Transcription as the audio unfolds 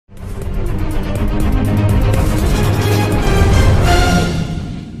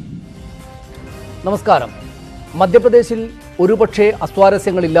നമസ്കാരം. മധ്യപ്രദേശിൽ ഒരുപക്ഷേ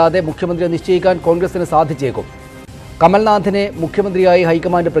അസ്വാരസ്യങ്ങളില്ലാതെ മുഖ്യമന്ത്രിയെ നിശ്ചയിക്കാൻ കോൺഗ്രസിന് സാധിച്ചേക്കും. കമൽനാഥിനെ മുഖ്യമന്ത്രിയായി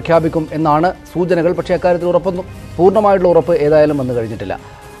ഹൈക്കമാൻഡ് പ്രഖ്യാപിക്കും എന്നാണ് സൂചനകൾ. പക്ഷേ അക്കാര്യത്തിൽ പൂർണ്ണമായിട്ടുള്ള ഉറപ്പ് ഏതായാലും വന്നു കഴിഞ്ഞിട്ടില്ല.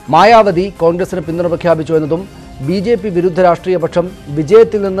 മായാവതി കോൺഗ്രസിന് പിന്തുണ പ്രഖ്യാപിച്ചു എന്നതും BJP വിരുദ്ധ രാഷ്ട്രീയ പക്ഷം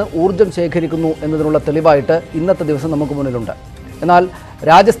വിജയത്തിൽ നിന്ന് ഊർജ്ജം ശേഖരിക്കുന്നു എന്നതിനുള്ള തെളിവായിട്ട് ഇന്നത്തെ ദിവസം നമുക്ക് മുന്നിലുണ്ട്. എന്നാൽ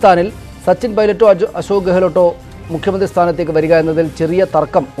രാജസ്ഥാനിൽ സച്ചിൻ പൈലറ്റോ അശോക് ഗെഹ്ലോട്ടോ മുഖ്യമന്ത്രി സ്ഥാനത്തേക്ക് വരിക എന്നതിൽ ചെറിയ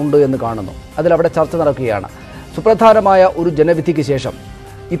തർക്കം ഉണ്ട് എന്ന് കാണുന്നു. അതിലവിടെ ചർച്ച നടക്കുകയാണ്. സുപ്രധാനമായ ഒരു ജനവിധിക്ക് ശേഷം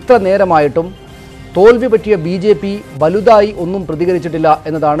ഇത്ര നേരമായിട്ടും തോൽവി പറ്റിയ BJP വലുതായി ഒന്നും പ്രതികരിച്ചിട്ടില്ല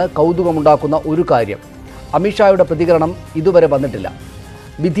എന്നതാണ് കൗതുകമുണ്ടാക്കുന്ന ഒരു കാര്യം. അമിത്ഷായുടെ പ്രതികരണം ഇതുവരെ വന്നിട്ടില്ല.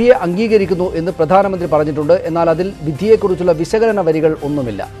 വിധിയെ അംഗീകരിക്കുന്നു എന്ന് പ്രധാനമന്ത്രി പറഞ്ഞിട്ടുണ്ട്. എന്നാൽ അതിൽ വിധിയെക്കുറിച്ചുള്ള വിശകലന വരികൾ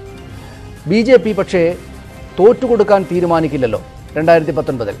ഒന്നുമില്ല. BJP പക്ഷേ തോറ്റുകൊടുക്കാൻ തീരുമാനിക്കില്ലല്ലോ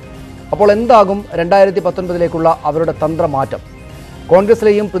 2019. അപ്പോൾ എന്താകും 2019 അവരുടെ തന്ത്രമാറ്റം?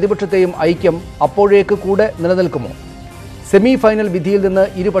 കോൺഗ്രസിലെയും പ്രതിപക്ഷത്തെയും ഐക്യം അപ്പോഴേക്ക് കൂടെ നിലനിൽക്കുമോ? സെമി ഫൈനൽ വിധിയിൽ നിന്ന്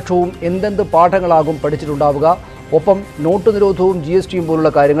ഇരുപക്ഷവും എന്തെന്ത് പാഠങ്ങളാകും പഠിച്ചിട്ടുണ്ടാവുക? ഒപ്പം നോട്ട് നിരോധവും GSTയും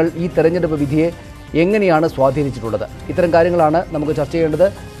പോലുള്ള കാര്യങ്ങൾ ഈ തെരഞ്ഞെടുപ്പ് വിധിയെ എങ്ങനെയാണ് സ്വാധീനിച്ചിട്ടുള്ളത്? ഇത്തരം കാര്യങ്ങളാണ് നമുക്ക് ചർച്ച ചെയ്യേണ്ടത്.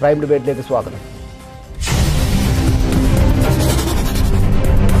 പ്രൈം ഡിബേറ്റിലേക്ക് സ്വാഗതം.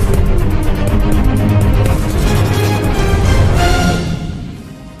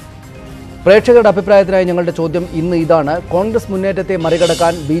 പ്രേക്ഷകരുടെ അഭിപ്രായത്തിനായി ഞങ്ങളുടെ ചോദ്യം ഇന്ന് ഇതാണ്: കോൺഗ്രസ് മുന്നേറ്റത്തെ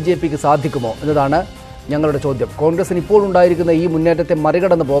മറികടക്കാൻ BJPക്ക് സാധിക്കുമോ എന്നതാണ് ഞങ്ങളുടെ ചോദ്യം. കോൺഗ്രസിന് ഇപ്പോൾ ഉണ്ടായിരിക്കുന്ന ഈ മുന്നേറ്റത്തെ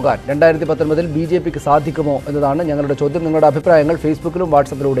മറികടന്ന് പോകാൻ 2019 BJPക്ക് സാധിക്കുമോ എന്നതാണ് ഞങ്ങളുടെ ചോദ്യം. നിങ്ങളുടെ അഭിപ്രായങ്ങൾ ഫേസ്ബുക്കിലും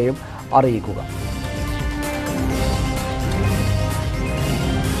വാട്സപ്പിലൂടെയും അറിയിക്കുക.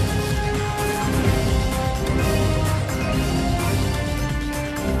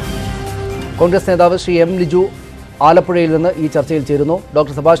 കോൺഗ്രസ് നേതാവ് ശ്രീ M. ലിജു ആലപ്പുഴയിൽ നിന്ന് ഈ ചർച്ചയിൽ ചേരുന്നു.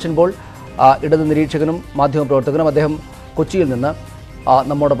 ഡോക്ടർ സെബാസ്റ്റ്യൻ പോൾ ഇടത് നിരീക്ഷകനും മാധ്യമപ്രവർത്തകനും, അദ്ദേഹം കൊച്ചിയിൽ നിന്ന്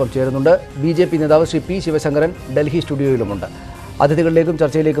നമ്മോടൊപ്പം ചേരുന്നുണ്ട്. BJP നേതാവ് ശ്രീ P. ശിവശങ്കരൻ ഡൽഹി സ്റ്റുഡിയോയിലുമുണ്ട്. അതിഥികളിലേക്കും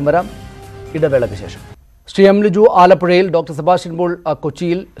ചർച്ചയിലേക്കും വരാം ഇടവേളയ്ക്ക് ശേഷം. ശ്രീ M. ലിജു ആലപ്പുഴയിൽ, ഡോക്ടർ സെബാസ്റ്റ്യൻ പോൾ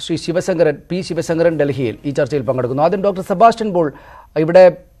കൊച്ചിയിൽ, ശ്രീ P. ശിവശങ്കരൻ ഡൽഹിയിൽ ഈ ചർച്ചയിൽ പങ്കെടുക്കുന്നു. ആദ്യം ഡോക്ടർ സെബാസ്റ്റ്യൻ പോൾ, ഇവിടെ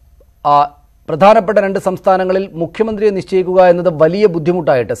പ്രധാനപ്പെട്ട 2 സംസ്ഥാനങ്ങളിൽ മുഖ്യമന്ത്രിയെ നിശ്ചയിക്കുക എന്നത് വലിയ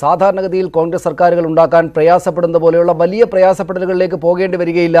ബുദ്ധിമുട്ടായിട്ട് സാധാരണഗതിയിൽ കോൺഗ്രസ് സർക്കാരുകൾ ഉണ്ടാക്കാൻ പ്രയാസപ്പെടുന്ന പോലെയുള്ള വലിയ പ്രയാസപ്പെടലുകളിലേക്ക് പോകേണ്ടി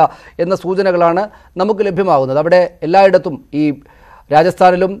വരികയില്ല എന്ന സൂചനകളാണ് നമുക്ക് ലഭ്യമാകുന്നത്. അവിടെ എല്ലായിടത്തും ഈ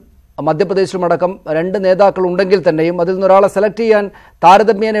രാജസ്ഥാനിലും മധ്യപ്രദേശിലുമടക്കം 2 നേതാക്കൾ ഉണ്ടെങ്കിൽ തന്നെയും അതിൽ നിന്നൊരാളെ സെലക്ട് ചെയ്യാൻ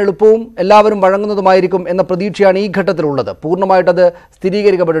താരതമ്യേന എളുപ്പവും എല്ലാവരും വഴങ്ങുന്നതുമായിരിക്കും എന്ന പ്രതീക്ഷയാണ് ഈ ഘട്ടത്തിലുള്ളത്. പൂർണ്ണമായിട്ടത്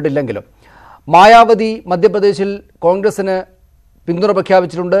സ്ഥിരീകരിക്കപ്പെട്ടിട്ടില്ലെങ്കിലും മായാവതി മധ്യപ്രദേശിൽ കോൺഗ്രസിന് പിന്തുണ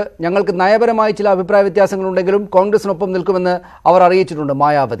പ്രഖ്യാപിച്ചിട്ടുണ്ട്. ഞങ്ങൾക്ക് നയപരമായി ചില അഭിപ്രായ വ്യത്യാസങ്ങളുണ്ടെങ്കിലും കോൺഗ്രസിനൊപ്പം നിൽക്കുമെന്ന് അവർ അറിയിച്ചിട്ടുണ്ട്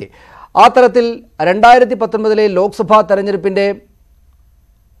മായാവതി. ആ തരത്തിൽ 2019 ലോക്സഭാ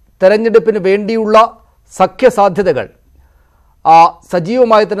തെരഞ്ഞെടുപ്പിന് വേണ്ടിയുള്ള സഖ്യസാധ്യതകൾ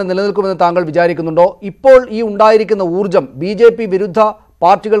സജീവമായി തന്നെ നിലനിൽക്കുമെന്ന് താങ്കൾ വിചാരിക്കുന്നുണ്ടോ? ഇപ്പോൾ ഈ ഉണ്ടായിരിക്കുന്ന ഊർജം, BJP വിരുദ്ധ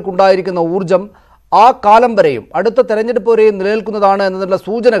പാർട്ടികൾക്കുണ്ടായിരിക്കുന്ന ഊർജം ആ കാലം വരെയും അടുത്ത തെരഞ്ഞെടുപ്പ് വരെയും നിലനിൽക്കുന്നതാണ് എന്നതിനുള്ള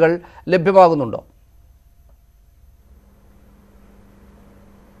സൂചനകൾ ലഭ്യമാകുന്നുണ്ടോ?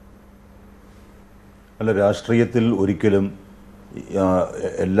 അല്ല, രാഷ്ട്രീയത്തിൽ ഒരിക്കലും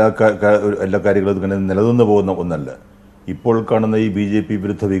എല്ലാ കാര്യങ്ങളും ഇങ്ങനെ നിലനിന്ന് പോകുന്ന ഒന്നല്ല. ഇപ്പോൾ കാണുന്ന ഈ BJP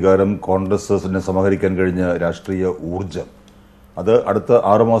വിരുദ്ധ വികാരം, കോൺഗ്രസിനെ സമാഹരിക്കാൻ കഴിഞ്ഞ രാഷ്ട്രീയ ഊർജം, അത് അടുത്ത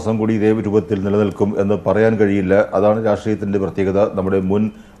 6 മാസം കൂടി ഇതേ രൂപത്തിൽ നിലനിൽക്കും എന്ന് പറയാൻ കഴിയില്ല. അതാണ് രാഷ്ട്രീയത്തിൻ്റെ പ്രത്യേകത. നമ്മുടെ മുൻ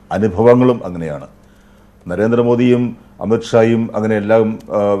അനുഭവങ്ങളും അങ്ങനെയാണ്. നരേന്ദ്രമോദിയും അമിത്ഷായും അങ്ങനെ എല്ലാം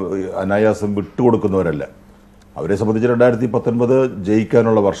അനായാസം വിട്ടുകൊടുക്കുന്നവരല്ല. അവരെ സംബന്ധിച്ച് 2019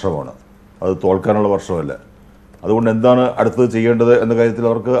 ജയിക്കാനുള്ള വർഷമാണ്, അത് തോൽക്കാനുള്ള വർഷമല്ല. അതുകൊണ്ട് എന്താണ് അടുത്തത് ചെയ്യേണ്ടത് എന്ന കാര്യത്തിൽ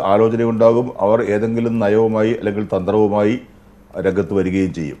അവർക്ക് ആലോചനയുണ്ടാകും. അവർ ഏതെങ്കിലും നയവുമായി അല്ലെങ്കിൽ തന്ത്രവുമായി രംഗത്ത്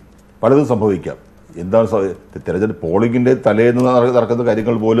വരികയും ചെയ്യും. പലതും സംഭവിക്കാം. എന്താണ് തെരഞ്ഞെടുപ്പ് പോളിംഗിൻ്റെ തലേന്ന് നടക്കുന്ന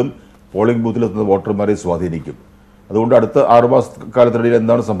കാര്യങ്ങൾ പോലും പോളിംഗ് ബൂത്തിലെത്തുന്ന വോട്ടർമാരെ സ്വാധീനിക്കും. അതുകൊണ്ട് അടുത്ത 6 മാസക്കാലത്തിനിടയിൽ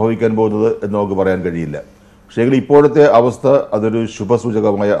എന്താണ് സംഭവിക്കാൻ പോകുന്നത് എന്ന് നമുക്ക് പറയാൻ കഴിയില്ല. പക്ഷേ ഇപ്പോഴത്തെ അവസ്ഥ അതൊരു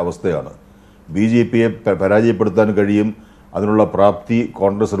ശുഭസൂചകമായ അവസ്ഥയാണ്. BJPയെ പരാജയപ്പെടുത്താൻ കഴിയും, അതിനുള്ള പ്രാപ്തി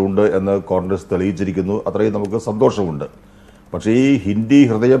കോൺഗ്രസിനുണ്ട് എന്ന് കോൺഗ്രസ് തെളിയിച്ചിരിക്കുന്നു. അത്രയും നമുക്ക് സന്തോഷമുണ്ട്. പക്ഷേ ഈ ഹിന്ദി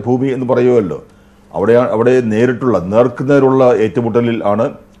ഹൃദയഭൂമി എന്ന് പറയുമല്ലോ, അവിടെ നേരിട്ടുള്ള നേർക്കുനേരുള്ള ഏറ്റുമുട്ടലിൽ ആണ്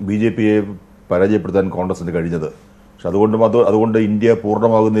BJPയെ പരാജയപ്പെടുത്താൻ കോൺഗ്രസിന് കഴിഞ്ഞത്. പക്ഷെ അതുകൊണ്ട് ഇന്ത്യ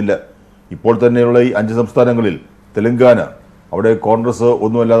പൂർണ്ണമാകുന്നില്ല. ഇപ്പോൾ തന്നെയുള്ള ഈ 5 സംസ്ഥാനങ്ങളിൽ തെലങ്കാന, അവിടെ കോൺഗ്രസ്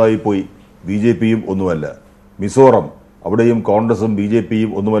ഒന്നുമല്ലാതായി പോയി, BJPയും ഒന്നുമല്ല. മിസോറം, അവിടെയും കോൺഗ്രസും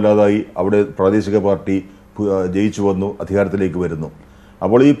BJPയും ഒന്നുമല്ലാതായി, അവിടെ പ്രാദേശിക പാർട്ടി ജയിച്ചു വന്നു, അധികാരത്തിലേക്ക് വരുന്നു.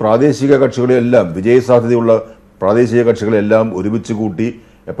 അപ്പോൾ ഈ പ്രാദേശിക കക്ഷികളെല്ലാം, വിജയസാധ്യതയുള്ള പ്രാദേശിക കക്ഷികളെല്ലാം ഒരുമിച്ച് കൂട്ടി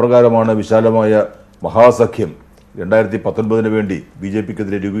എപ്രകാരമാണ് വിശാലമായ മഹാസഖ്യം 2019 വേണ്ടി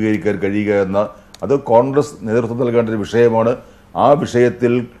BJPക്കെതിരെ രൂപീകരിക്കാൻ കഴിയുക എന്ന അത് കോൺഗ്രസ് നേതൃത്വം നൽകേണ്ട ഒരു വിഷയമാണ്. ആ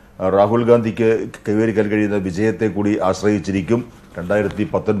വിഷയത്തിൽ രാഹുൽ ഗാന്ധിക്ക് കൈവരിക്കാൻ കഴിയുന്ന വിജയത്തെ കൂടി ആശ്രയിച്ചിരിക്കും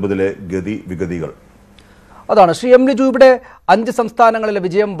 2019 ഗതിവിഗതികൾ. അതാണ് ശ്രീ എം ലിജു, ഇവിടെ 5 സംസ്ഥാനങ്ങളിലെ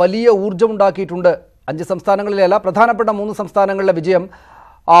വിജയം വലിയ ഊർജ്ജമുണ്ടാക്കിയിട്ടുണ്ട്. 5 സംസ്ഥാനങ്ങളിലല്ല, പ്രധാനപ്പെട്ട 3 സംസ്ഥാനങ്ങളിലെ വിജയം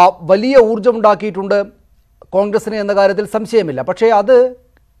വലിയ ഊർജ്ജമുണ്ടാക്കിയിട്ടുണ്ട് കോൺഗ്രസിന് എന്ന കാര്യത്തിൽ സംശയമില്ല. പക്ഷേ അത്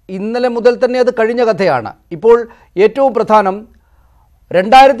ഇന്നലെ മുതൽ തന്നെ അത് കഴിഞ്ഞ കഥയാണ്. ഇപ്പോൾ ഏറ്റവും പ്രധാനം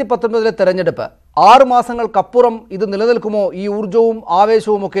 2019 തെരഞ്ഞെടുപ്പ്. 6 മാസങ്ങൾക്കപ്പുറം ഇത് നിലനിൽക്കുമോ ഈ ഊർജ്ജവും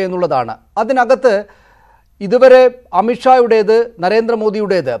ആവേശവും ഒക്കെ എന്നുള്ളതാണ്. അതിനകത്ത് ഇതുവരെ അമിത്ഷായുടേത്,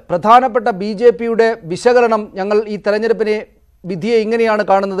 നരേന്ദ്രമോദിയുടേത്, പ്രധാനപ്പെട്ട BJPയുടെ വിശകലനം ഞങ്ങൾ ഈ തെരഞ്ഞെടുപ്പിനെ വിധിയെ ഇങ്ങനെയാണ്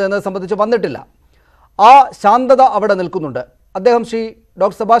കാണുന്നത് എന്നത് സംബന്ധിച്ച് വന്നിട്ടില്ല. ആ ശാന്തത അവിടെ നിൽക്കുന്നുണ്ട്. അദ്ദേഹം ശ്രീ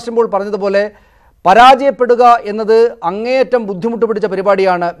ഡോക്ടർ സെബാസ്റ്റ്യൻ പോൾ പറഞ്ഞതുപോലെ പരാജയപ്പെടുക എന്നത് അങ്ങേയറ്റം ബുദ്ധിമുട്ട് പിടിച്ച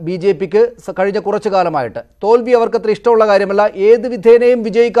പരിപാടിയാണ് BJPക്ക് കഴിഞ്ഞ കുറച്ചു കാലമായിട്ട്. തോൽവി അവർക്കത്ര ഇഷ്ടമുള്ള കാര്യമല്ല. ഏത് വിധേനയും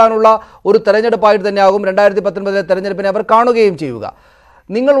വിജയിക്കാനുള്ള ഒരു തെരഞ്ഞെടുപ്പായിട്ട് തന്നെയാകും 2019 തെരഞ്ഞെടുപ്പിനെ അവർ കാണുകയും ചെയ്യുക.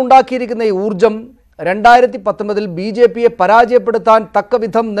 നിങ്ങൾ ഉണ്ടാക്കിയിരിക്കുന്ന ഈ ഊർജ്ജം 2019 BJPയെ പരാജയപ്പെടുത്താൻ തക്ക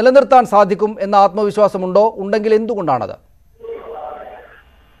വിധം നിലനിർത്താൻ സാധിക്കും എന്ന ആത്മവിശ്വാസമുണ്ടോ? ഉണ്ടെങ്കിൽ എന്തുകൊണ്ടാണത്?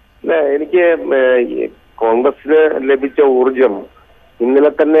 എനിക്ക് കോൺഗ്രസിന് ലഭിച്ച ഊർജം ഇന്നലെ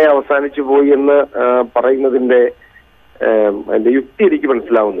തന്നെ അവസാനിച്ചു പോയി എന്ന് പറയുന്നതിന്റെ യുക്തി എനിക്ക്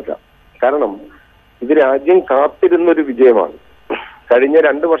മനസ്സിലാവുന്നില്ല. കാരണം ഇത് രാജ്യം കാത്തിരുന്നൊരു വിജയമാണ്. കഴിഞ്ഞ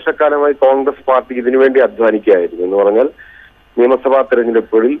 2 വർഷക്കാലമായി കോൺഗ്രസ് പാർട്ടി ഇതിനുവേണ്ടി അധ്വാനിക്കുകയായിരുന്നു. എന്ന് പറഞ്ഞാൽ നിയമസഭാ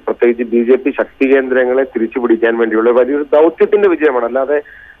തെരഞ്ഞെടുപ്പുകളിൽ പ്രത്യേകിച്ച് BJP ശക്തി കേന്ദ്രങ്ങളെ തിരിച്ചുപിടിക്കാൻ വേണ്ടിയുള്ള വലിയൊരു ദൗത്യത്തിന്റെ വിജയമാണ്. അല്ലാതെ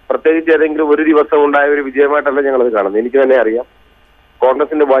പ്രത്യേകിച്ച് ഏതെങ്കിലും ഒരു ദിവസം ഉണ്ടായ ഒരു വിജയമായിട്ടല്ല ഞങ്ങളത് കാണുന്നത്. എനിക്ക് തന്നെ അറിയാം,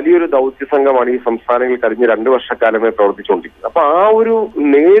 കോൺഗ്രസിന്റെ വലിയൊരു ദൗത്യ സംഘമാണ് ഈ സംസ്ഥാനങ്ങളിൽ കഴിഞ്ഞ 2 വർഷക്കാലമായി പ്രവർത്തിച്ചുകൊണ്ടിരിക്കുന്നത്. അപ്പൊ ആ ഒരു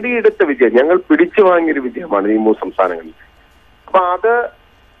നേടിയെടുത്ത വിജയം, ഞങ്ങൾ പിടിച്ചു വാങ്ങിയൊരു വിജയമാണ് ഈ 3 സംസ്ഥാനങ്ങളിൽ. അപ്പൊ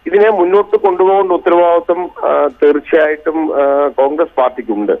ഇതിനെ മുന്നോട്ട് കൊണ്ടുപോകേണ്ട ഉത്തരവാദിത്വം തീർച്ചയായിട്ടും കോൺഗ്രസ്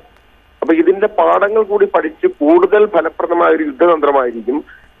പാർട്ടിക്കുണ്ട്. അപ്പൊ ഇതിന്റെ പാഠങ്ങൾ കൂടി പഠിച്ച് കൂടുതൽ ഫലപ്രദമായ ഒരു യുദ്ധതന്ത്രമായിരിക്കും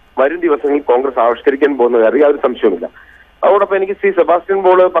വരും ദിവസങ്ങളിൽ കോൺഗ്രസ് ആവിഷ്കരിക്കാൻ പോകുന്നത്. യാതൊരു സംശയവുമില്ല. അതോടൊപ്പം എനിക്ക് ശ്രീ സെബാസ്റ്റ്യൻ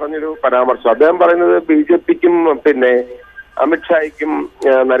പോൾ പറഞ്ഞൊരു പരാമർശം, അദ്ദേഹം പറയുന്നത് BJPക്കും പിന്നെ അമിത്ഷായ്ക്കും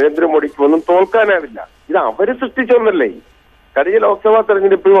നരേന്ദ്രമോദിക്കും ഒന്നും തോൽക്കാനാവില്ല. ഇത് അവര് സൃഷ്ടിച്ചൊന്നല്ലേ. കഴിഞ്ഞ ലോക്സഭാ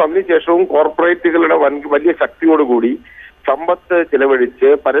തെരഞ്ഞെടുപ്പിലും അതിനുശേഷവും കോർപ്പറേറ്റുകളുടെ വലിയ ശക്തിയോടുകൂടി സമ്പത്ത് ചിലവഴിച്ച്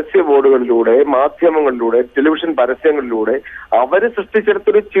പരസ്യ ബോർഡുകളിലൂടെ, മാധ്യമങ്ങളിലൂടെ, ടെലിവിഷൻ പരസ്യങ്ങളിലൂടെ അവര്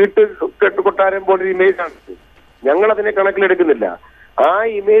സൃഷ്ടിച്ചെടുത്തൊരു ചീട്ട് കെട്ടുകൊട്ടാരം പോലൊരു ഇമേജാണ്. ഞങ്ങൾ അതിനെ കണക്കിലെടുക്കുന്നില്ല. ആ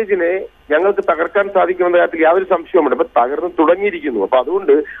ഇമേജിനെ ഞങ്ങൾക്ക് തകർക്കാൻ സാധിക്കുമെന്ന കാര്യത്തിൽ യാതൊരു സംശയവുമുണ്ട്. അപ്പൊ തകർന്ന് തുടങ്ങിയിരിക്കുന്നു. അപ്പൊ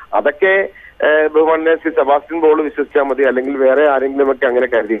അതുകൊണ്ട് അതൊക്കെ ബഹുമാന്യ ശ്രീ സെബാസ്റ്റ്യൻ പോൾ വിശ്വസിച്ചാൽ മതി, അല്ലെങ്കിൽ വേറെ ആരെങ്കിലും ഒക്കെ അങ്ങനെ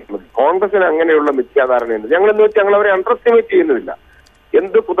കരുതിയാൽ മതി. കോൺഗ്രസിന് അങ്ങനെയുള്ള മിഥ്യാധാരണയുണ്ട്. ഞങ്ങളെന്ന് വെച്ചാൽ ഞങ്ങൾ അവരെ അണ്ടർ എസ്റ്റിമേറ്റ് ചെയ്യുന്നില്ല.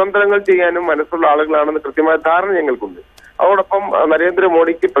 എന്ത് കുതന്ത്രങ്ങൾ ചെയ്യാനും മനസ്സുള്ള ആളുകളാണെന്ന് കൃത്യമായ ധാരണ ഞങ്ങൾക്കുണ്ട്. അതോടൊപ്പം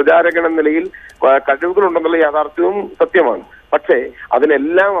നരേന്ദ്രമോദിക്ക് പ്രചാരകൻ എന്ന നിലയിൽ കഴിവുകളുണ്ടെന്നുള്ള യാഥാർത്ഥ്യവും സത്യമാണ്. പക്ഷേ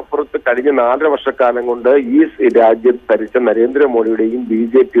അതിനെല്ലാം അപ്പുറത്ത് കഴിഞ്ഞ 4.5 വർഷക്കാലം കൊണ്ട് ഈ രാജ്യത്ത് ഭരിച്ച നരേന്ദ്രമോദിയുടെയും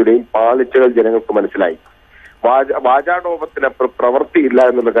BJPയുടെയും പാളിച്ചകൾ ജനങ്ങൾക്ക് മനസ്സിലായി. വാചാടോപത്തിനപ്പുറം പ്രവൃത്തിയില്ല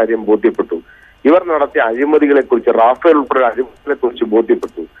എന്നുള്ള കാര്യം ബോധ്യപ്പെട്ടു. ഇവർ നടത്തിയ അഴിമതികളെ കുറിച്ച്, റാഫേൽ ഉൾപ്പെടെ അഴിമതികളെ കുറിച്ച്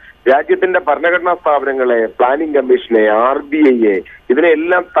ബോധ്യപ്പെട്ടു. രാജ്യത്തിന്റെ ഭരണഘടനാ സ്ഥാപനങ്ങളെ, പ്ലാനിംഗ് കമ്മീഷനെ, RBIയെ,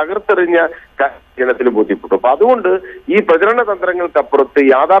 ഇതിനെല്ലാം തകർത്തെറിഞ്ഞ ജനത്തിന് ബോധ്യപ്പെട്ടു. അപ്പൊ അതുകൊണ്ട് ഈ പ്രചരണ തന്ത്രങ്ങൾക്കപ്പുറത്ത്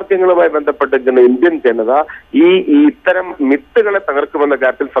യാഥാർത്ഥ്യങ്ങളുമായി ബന്ധപ്പെട്ട് ഇന്ത്യൻ ജനത ഇത്തരം മിത്തുകളെ തകർക്കുമെന്ന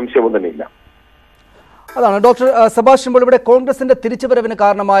കാര്യത്തിൽ സംശയമൊന്നും തന്നെയില്ല. അതാണ് ഡോക്ടർ സെബാസ്റ്റ്യൻ പോൾ, ഇവിടെ കോൺഗ്രസിന്റെ തിരിച്ചുവരവിന്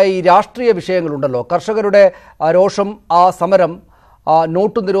കാരണമായ ഈ രാഷ്ട്രീയ വിഷയങ്ങളുണ്ടല്ലോ, കർഷകരുടെ രോഷം, ആ സമരം,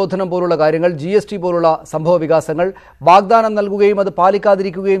 നോട്ടു നിരോധനം പോലുള്ള കാര്യങ്ങൾ, GST പോലുള്ള സംഭവ വികാസങ്ങൾ, വാഗ്ദാനം നൽകുകയും അത്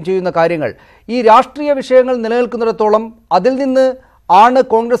പാലിക്കാതിരിക്കുകയും ചെയ്യുന്ന കാര്യങ്ങൾ, ഈ രാഷ്ട്രീയ വിഷയങ്ങൾ നിലനിൽക്കുന്നിടത്തോളം അതിൽ നിന്ന് ആണ്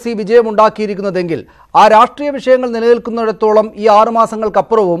കോൺഗ്രസ് ഈ വിജയം ഉണ്ടാക്കിയിരിക്കുന്നതെങ്കിൽ ആ രാഷ്ട്രീയ വിഷയങ്ങൾ നിലനിൽക്കുന്നിടത്തോളം ഈ 6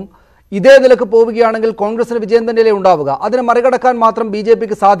 മാസങ്ങൾക്കപ്പുറവും ഇതേ നിലക്ക് പോവുകയാണെങ്കിൽ കോൺഗ്രസിന് വിജയം തന്നെയല്ലേ ഉണ്ടാവുക. അതിനെ മറികടക്കാൻ മാത്രം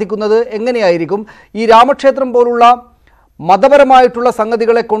BJPക്ക് സാധിക്കുന്നത് എങ്ങനെയായിരിക്കും? ഈ രാമക്ഷേത്രം പോലുള്ള മതപരമായിട്ടുള്ള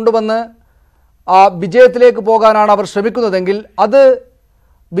സംഗതികളെ കൊണ്ടുവന്ന് വിജയത്തിലേക്ക് പോകാനാണ് അവർ ശ്രമിക്കുന്നതെങ്കിൽ അത്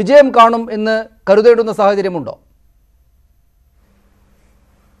വിജയം കാണും എന്ന് കരുതേണ്ടുന്ന സാഹചര്യമുണ്ടോ?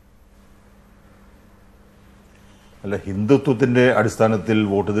 അല്ല, ഹിന്ദുത്വത്തിന്റെ അടിസ്ഥാനത്തിൽ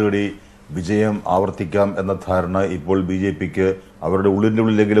വോട്ട് തേടി വിജയം ആവർത്തിക്കാം എന്ന ധാരണ ഇപ്പോൾ BJPക്ക് അവരുടെ ഉള്ളിൻ്റെ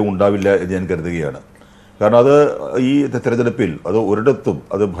ഉള്ളിലെങ്കിലും ഉണ്ടാവില്ല എന്ന് ഞാൻ കരുതുകയാണ്. കാരണം അത് ഈ തെരഞ്ഞെടുപ്പിൽ അത് ഒരിടത്തും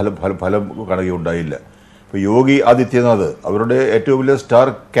അത് ഫലം കാണുകയുണ്ടായില്ല. ഇപ്പോൾ യോഗി ആദിത്യനാഥ് അവരുടെ ഏറ്റവും വലിയ സ്റ്റാർ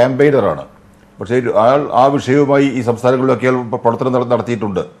ക്യാമ്പയിനറാണ്. പക്ഷേ ആ വിഷയവുമായി ഈ സംസ്ഥാനങ്ങളിലൊക്കെ പ്രവർത്തനം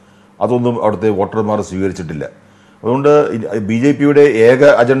നടത്തിയിട്ടുണ്ട്. അതൊന്നും അവിടുത്തെ വോട്ടർമാർ സ്വീകരിച്ചിട്ടില്ല. അതുകൊണ്ട് BJPയുടെ ഏക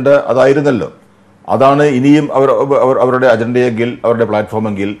അജണ്ട അതായിരുന്നല്ലോ. അതാണ് ഇനിയും അവരുടെ അജണ്ടയെങ്കിൽ, അവരുടെ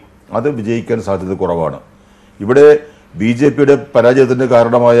പ്ലാറ്റ്ഫോമെങ്കിൽ അത് വിജയിക്കാൻ സാധ്യത കുറവാണ്. ഇവിടെ BJPയുടെ പരാജയത്തിന്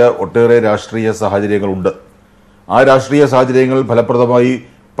കാരണമായ ഒട്ടേറെ രാഷ്ട്രീയ സാഹചര്യങ്ങളുണ്ട്. ആ രാഷ്ട്രീയ സാഹചര്യങ്ങൾ ഫലപ്രദമായി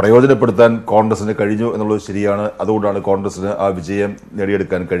പ്രയോജനപ്പെടുത്താൻ കോൺഗ്രസിന് കഴിഞ്ഞു എന്നുള്ളത് ശരിയാണ്. അതുകൊണ്ടാണ് കോൺഗ്രസിന് ആ വിജയം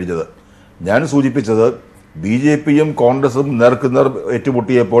നേടിയെടുക്കാൻ കഴിഞ്ഞത്. ഞാൻ സൂചിപ്പിച്ചത് BJPയും കോൺഗ്രസും നേർക്കുനേർ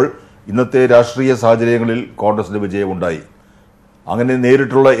ഏറ്റുമുട്ടിയപ്പോൾ ഇന്നത്തെ രാഷ്ട്രീയ സാഹചര്യങ്ങളിൽ കോൺഗ്രസിന് വിജയമുണ്ടായി. അങ്ങനെ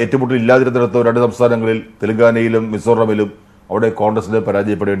നേരിട്ടുള്ള ഏറ്റുമുട്ടൽ ഇല്ലാതിരുന്നിടത്ത് 2 സംസ്ഥാനങ്ങളിൽ തെലങ്കാനയിലും മിസോറമിലും അവിടെ കോൺഗ്രസിന്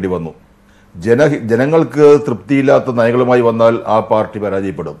പരാജയപ്പെടേണ്ടി വന്നു. ജനങ്ങൾക്ക് തൃപ്തിയില്ലാത്ത നയങ്ങളുമായി വന്നാൽ ആ പാർട്ടി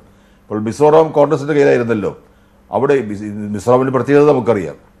പരാജയപ്പെടും. ഇപ്പോൾ മിസോറാം കോൺഗ്രസിന്റെ കയ്യിലായിരുന്നല്ലോ. അവിടെ മിസോറാമിന്റെ പ്രത്യേകത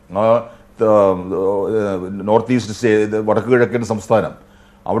നമുക്കറിയാം. നോർത്ത് ഈസ്റ്റ് വടക്ക് കിഴക്കൻ സംസ്ഥാനം,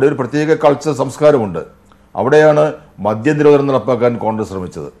 അവിടെ ഒരു പ്രത്യേക കൾച്ചർ സംസ്കാരമുണ്ട്. അവിടെയാണ് മദ്യനിരോധനം നടപ്പാക്കാൻ കോൺഗ്രസ്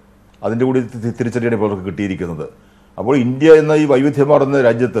ശ്രമിച്ചത്. അതിൻ്റെ കൂടി തിരിച്ചടിയാണ് ഇപ്പോൾ അവർക്ക് കിട്ടിയിരിക്കുന്നത്. അപ്പോൾ ഇന്ത്യ എന്ന ഈ വൈവിധ്യമാർന്ന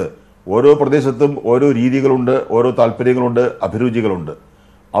രാജ്യത്ത് ഓരോ പ്രദേശത്തും ഓരോ രീതികളുണ്ട്, ഓരോ താല്പര്യങ്ങളുണ്ട്, അഭിരുചികളുണ്ട്.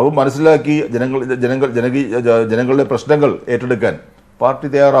 അവ മനസ്സിലാക്കി ജനങ്ങളുടെ പ്രശ്നങ്ങൾ ഏറ്റെടുക്കാൻ പാർട്ടി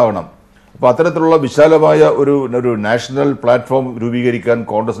തയ്യാറാവണം. അപ്പോൾ അത്തരത്തിലുള്ള വിശാലമായ ഒരു നാഷണൽ പ്ലാറ്റ്ഫോം രൂപീകരിക്കാൻ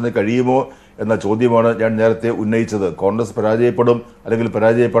കോൺഗ്രസിന് കഴിയുമോ എന്ന ചോദ്യമാണ് ഞാൻ നേരത്തെ ഉന്നയിച്ചത്. കോൺഗ്രസ് പരാജയപ്പെടും അല്ലെങ്കിൽ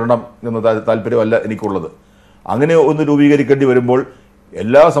പരാജയപ്പെടണം എന്ന താല്പര്യമല്ല എനിക്കുള്ളത്. അങ്ങനെ ഒന്ന് രൂപീകരിക്കേണ്ടി വരുമ്പോൾ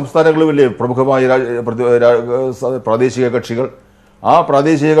എല്ലാ സംസ്ഥാനങ്ങളുമില്ലേ പ്രമുഖമായ പ്രാദേശിക കക്ഷികൾ, ആ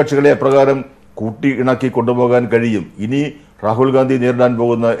പ്രാദേശിക കക്ഷികളെ അപ്രകാരം കൂട്ടി ഇണക്കി കൊണ്ടുപോകാൻ കഴിയും. ഇനി രാഹുൽ ഗാന്ധി നേരിടാൻ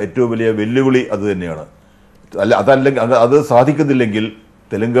പോകുന്ന ഏറ്റവും വലിയ വെല്ലുവിളി അത് തന്നെയാണ്. അത് സാധിക്കുന്നില്ലെങ്കിൽ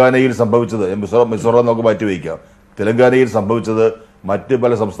തെലങ്കാനയിൽ സംഭവിച്ചത്, മിസോറാം നമുക്ക് മാറ്റിവയ്ക്കാം, തെലങ്കാനയിൽ സംഭവിച്ചത് മറ്റ്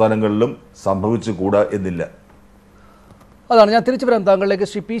പല സംസ്ഥാനങ്ങളിലും സംഭവിച്ചുകൂടാ എന്നില്ല. അതാണ് ഞാൻ തിരിച്ചു വരാം താങ്കളിലേക്ക്.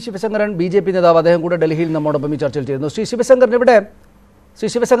 ശ്രീ പി ശിവശങ്കരൻ BJP നേതാവ്, അദ്ദേഹം കൂടെ ഡൽഹിയിൽ നമ്മോടൊപ്പം ഈ ചർച്ചയിൽ ചേരുന്നു. ശ്രീ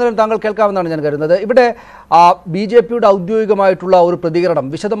ശിവശങ്കരൻ താങ്കൾ കേൾക്കാമെന്നാണ് ഞാൻ കരുതുന്നത്. ഇവിടെ BJPയുടെ ഔദ്യോഗികമായിട്ടുള്ള ഒരു പ്രതികരണം,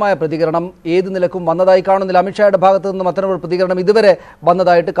 വിശദമായ പ്രതികരണം ഏത് നിലക്കും വന്നതായി കാണുന്നില്ല. അമിത്ഷായുടെ ഭാഗത്തു നിന്നും അത്തരം ഒരു പ്രതികരണം ഇതുവരെ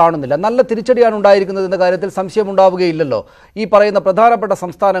വന്നതായിട്ട് കാണുന്നില്ല. നല്ല തിരിച്ചടിയാണ് ഉണ്ടായിരിക്കുന്നത് എന്ന കാര്യത്തിൽ സംശയമുണ്ടാവുകയില്ലല്ലോ. ഈ പറയുന്ന പ്രധാനപ്പെട്ട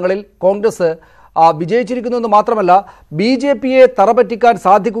സംസ്ഥാനങ്ങളിൽ കോൺഗ്രസ് വിജയിച്ചിരിക്കുന്നു എന്ന് മാത്രമല്ല, BJPയെ തറപറ്റിക്കാൻ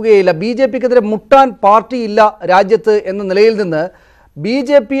സാധിക്കുകയില്ല, BJPക്കെതിരെ മുട്ടാൻ പാർട്ടിയില്ല രാജ്യത്ത് എന്ന നിലയിൽ നിന്ന്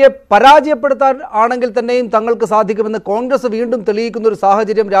BJPയെ പരാജയപ്പെടുത്താൻ ആണെങ്കിൽ തന്നെയും തങ്ങൾക്ക് സാധിക്കുമെന്ന് കോൺഗ്രസ് വീണ്ടും തെളിയിക്കുന്ന ഒരു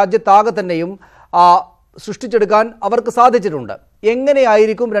സാഹചര്യം രാജ്യത്താകെ തന്നെയും സൃഷ്ടിച്ചെടുക്കാൻ അവർക്ക് സാധിച്ചിട്ടുണ്ട്.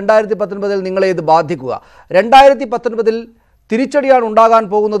 എങ്ങനെയായിരിക്കും 2019 നിങ്ങളെ ഇത് ബാധിക്കുക? 2019 തിരിച്ചടിയാണ് ഉണ്ടാകാൻ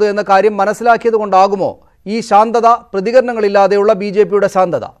പോകുന്നത് എന്ന കാര്യം മനസ്സിലാക്കിയത് കൊണ്ടാകുമോ ഈ ശാന്തത, പ്രതികരണങ്ങളില്ലാതെയുള്ള BJPയുടെ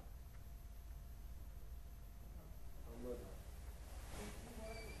ശാന്തത?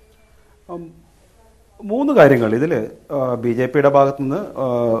 മൂന്ന് കാര്യങ്ങൾ ഇതിൽ BJPയുടെ ഭാഗത്തുനിന്ന്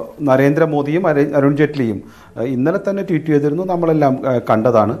നരേന്ദ്രമോദിയും അരുൺ ജെയ്റ്റ്ലിയും ഇന്നലെ തന്നെ ട്വീറ്റ് ചെയ്തിരുന്നു. നമ്മളെല്ലാം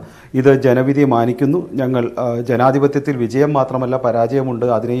കണ്ടതാണ്. ഇത് ജനവിധി മാനിക്കുന്നു, ഞങ്ങൾ ജനാധിപത്യത്തിൽ വിജയം മാത്രമല്ല പരാജയമുണ്ട്,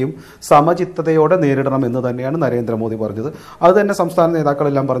 അതിനെയും സമചിത്തതയോടെ നേരിടണം എന്ന് തന്നെയാണ് നരേന്ദ്രമോദി പറഞ്ഞത്. അത് തന്നെ സംസ്ഥാന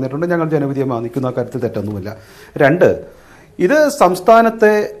നേതാക്കളെല്ലാം പറഞ്ഞിട്ടുണ്ട്. ഞങ്ങൾ ജനവിധിയെ മാനിക്കുന്ന കാര്യത്തിൽ തെറ്റൊന്നുമില്ല. 2, ഇത്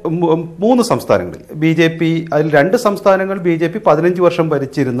സംസ്ഥാനത്തെ 3 സംസ്ഥാനങ്ങളിൽ BJP, അതിൽ 2 സംസ്ഥാനങ്ങൾ BJP 15 വർഷം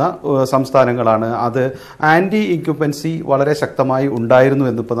ഭരിച്ചിരുന്ന സംസ്ഥാനങ്ങളാണ്. അത് ആന്റി ഇൻക്യുംബൻസി വളരെ ശക്തമായി ഉണ്ടായിരുന്നു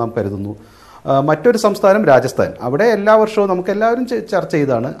എന്നിപ്പോൾ നാം കരുതുന്നു. മറ്റൊരു സംസ്ഥാനം രാജസ്ഥാൻ. അവിടെ എല്ലാ വർഷവും നമുക്ക് എല്ലാവരും ചർച്ച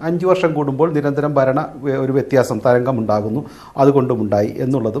ചെയ്താണ്, 5 വർഷം കൂടുമ്പോൾ നിരന്തരം ഒരു വ്യത്യാസം തരംഗം ഉണ്ടാകുന്നു, അതുകൊണ്ടുമുണ്ടായി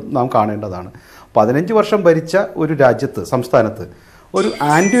എന്നുള്ളതും നാം കാണേണ്ടതാണ്. 15 വർഷം ഭരിച്ച ഒരു സംസ്ഥാനത്ത് ഒരു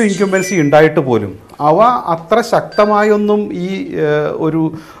ആന്റി ഇൻക്യുംബൻസി ഉണ്ടായിട്ട് പോലും അവ അത്ര ശക്തമായൊന്നും ഈ ഒരു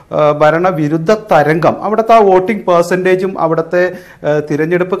ഭരണവിരുദ്ധ തരംഗം, അവിടുത്തെ ആ വോട്ടിംഗ് പെർസെൻറ്റേജും അവിടുത്തെ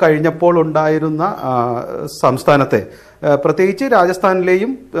തിരഞ്ഞെടുപ്പ് കഴിഞ്ഞപ്പോൾ ഉണ്ടായിരുന്ന സംസ്ഥാനത്തെ, പ്രത്യേകിച്ച്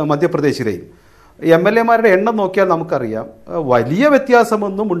രാജസ്ഥാനിലെയും മധ്യപ്രദേശിലെയും MLA-മാരുടെ എണ്ണം നോക്കിയാൽ നമുക്കറിയാം വലിയ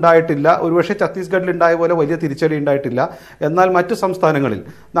വ്യത്യാസമൊന്നും ഉണ്ടായിട്ടില്ല. ഒരുപക്ഷെ ഛത്തീസ്ഗഡിൽ ഉണ്ടായ പോലെ വലിയ തിരിച്ചടി ഉണ്ടായിട്ടില്ല. എന്നാൽ മറ്റു സംസ്ഥാനങ്ങളിൽ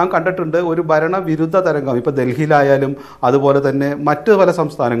നാം കണ്ടിട്ടുണ്ട് ഒരു ഭരണവിരുദ്ധ തരംഗം. ഇപ്പോൾ ഡൽഹിയിലായാലും അതുപോലെ തന്നെ മറ്റ് പല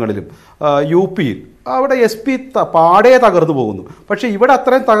സംസ്ഥാനങ്ങളിലും, UP-യിൽ അവിടെ SP പാടെ തകർന്നു പോകുന്നു. പക്ഷേ ഇവിടെ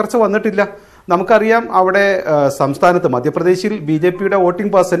അത്രയും തകർച്ച വന്നിട്ടില്ല. നമുക്കറിയാം അവിടെ സംസ്ഥാനത്ത് മധ്യപ്രദേശിൽ BJPയുടെ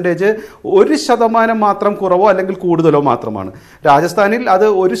വോട്ടിംഗ് പെർസെൻറ്റേജ് 1% മാത്രം കുറവോ അല്ലെങ്കിൽ കൂടുതലോ മാത്രമാണ്. രാജസ്ഥാനിൽ അത്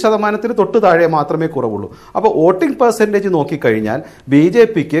 1%-ന് തൊട്ട് താഴെ മാത്രമേ കുറവുള്ളൂ. അപ്പോൾ വോട്ടിംഗ് പെർസെൻറ്റേജ് നോക്കിക്കഴിഞ്ഞാൽ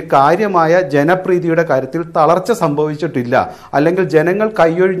BJPക്ക് കാര്യമായ ജനപ്രീതിയുടെ കാര്യത്തിൽ തളർച്ച സംഭവിച്ചിട്ടില്ല, അല്ലെങ്കിൽ ജനങ്ങൾ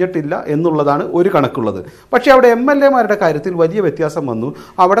കൈയൊഴിഞ്ഞിട്ടില്ല എന്നുള്ളതാണ് ഒരു കണക്കുള്ളത്. പക്ഷേ അവിടെ MLA-മാരുടെ കാര്യത്തിൽ വലിയ വ്യത്യാസം വന്നു.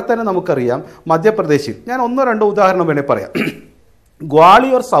 അവിടെ തന്നെ നമുക്കറിയാം മധ്യപ്രദേശിൽ ഞാൻ 1-2 ഉദാഹരണം വേണേൽ പറയാം.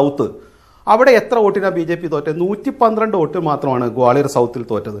 ഗ്വാളിയർ സൗത്ത്, അവിടെ എത്ര വോട്ടിനാണ് BJP തോറ്റത്? 112 വോട്ട് മാത്രമാണ് ഗ്വാളിയർ സൗത്തിൽ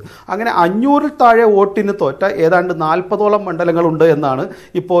തോറ്റത്. അങ്ങനെ 500-ൽ താഴെ വോട്ടിന് തോറ്റ ഏതാണ്ട് 40ഓളം മണ്ഡലങ്ങളുണ്ട് എന്നാണ്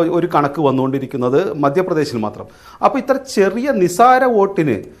ഇപ്പോൾ ഒരു കണക്ക് വന്നുകൊണ്ടിരിക്കുന്നത് മധ്യപ്രദേശിൽ മാത്രം. അപ്പോൾ ഇത്ര ചെറിയ നിസാര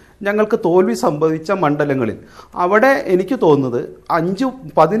വോട്ടിന് ഞങ്ങൾക്ക് തോൽവി സംഭവിച്ച മണ്ഡലങ്ങളിൽ അവിടെ എനിക്ക് തോന്നുന്നത്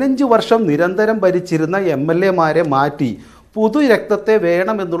 15 വർഷം നിരന്തരം ഭരിച്ചിരുന്ന MLA-മാരെ മാറ്റി പുതു രക്തത്തെ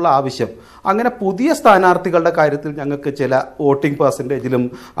വേണമെന്നുള്ള ആവശ്യം. അങ്ങനെ പുതിയ സ്ഥാനാർത്ഥികളുടെ കാര്യത്തിൽ ഞങ്ങൾക്ക് ചില വോട്ടിംഗ് പെർസെൻറ്റേജിലും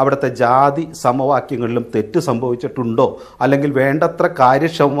അവിടുത്തെ ജാതി സമവാക്യങ്ങളിലും തെറ്റ് സംഭവിച്ചിട്ടുണ്ടോ, അല്ലെങ്കിൽ വേണ്ടത്ര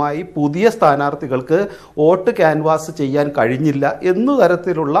കാര്യക്ഷമമായി പുതിയ സ്ഥാനാർത്ഥികൾക്ക് വോട്ട് ക്യാൻവാസ് ചെയ്യാൻ കഴിഞ്ഞില്ല എന്നു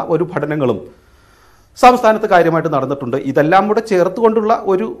തരത്തിലുള്ള ഒരു പഠനങ്ങളും സംസ്ഥാനത്ത് കാര്യമായിട്ട് നടന്നിട്ടുണ്ട്. ഇതെല്ലാം കൂടെ ചേർത്തുകൊണ്ടുള്ള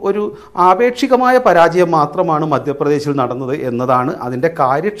ഒരു ആപേക്ഷികമായ പരാജയം മാത്രമാണ് മധ്യപ്രദേശിൽ നടന്നത് എന്നതാണ് അതിന്റെ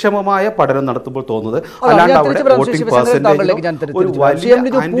കാര്യക്ഷമമായ പഠനം നടത്തുമ്പോൾ തോന്നുന്നത്. അല്ലാണ്ട് അവിടെ വോട്ടിംഗ്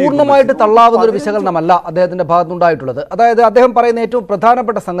പെർസെന്റേജ് പൂർണ്ണമായിട്ട് തള്ളാവുന്ന ഒരു വിശകലനമല്ല അദ്ദേഹത്തിന്റെ ഭാഗത്തുനിന്നുണ്ടായിട്ടുള്ളത്. അതായത് അദ്ദേഹം പറയുന്ന ഏറ്റവും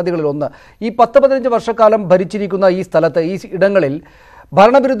പ്രധാനപ്പെട്ട സംഗതികളിൽ ഒന്ന്, ഈ 10-15 വർഷക്കാലം ഭരിച്ചിരിക്കുന്ന ഈ സ്ഥലത്ത്, ഈ ഇടങ്ങളിൽ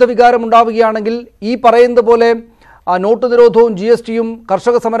ഭരണവിരുദ്ധ വികാരം ഉണ്ടാവുകയാണെങ്കിൽ ഈ പറയുന്നത് പോലെ നോട്ട് നിരോധവും GSTയും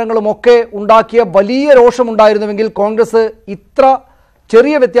കർഷക സമരങ്ങളും ഒക്കെ ഉണ്ടാക്കിയ വലിയ രോഷമുണ്ടായിരുന്നുവെങ്കിൽ കോൺഗ്രസ് ഇത്ര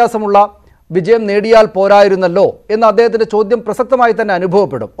ചെറിയ വ്യത്യാസമുള്ള വിജയം നേടിയാൽ പോരായിരുന്നല്ലോ എന്ന് അദ്ദേഹത്തിൻ്റെ ചോദ്യം പ്രസക്തമായി തന്നെ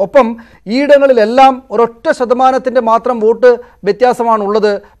അനുഭവപ്പെടും. ഒപ്പം ഈയിടങ്ങളിലെല്ലാം ഒരൊറ്റ ശതമാനത്തിൻ്റെ മാത്രം വോട്ട്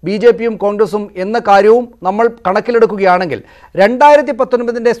വ്യത്യാസമാണുള്ളത് BJPയും കോൺഗ്രസും എന്ന കാര്യവും നമ്മൾ കണക്കിലെടുക്കുകയാണെങ്കിൽ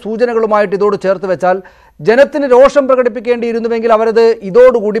 2019 സൂചനകളുമായിട്ട് ഇതോട് ചേർത്ത് വെച്ചാൽ ജനത്തിന് രോഷം പ്രകടിപ്പിക്കേണ്ടിയിരുന്നുവെങ്കിൽ അവരത്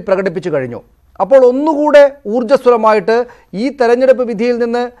ഇതോടുകൂടി പ്രകടിപ്പിച്ചു കഴിഞ്ഞു. അപ്പോൾ ഒന്നുകൂടെ ഊർജ്ജസ്വലമായിട്ട് ഈ തെരഞ്ഞെടുപ്പ് വിധിയിൽ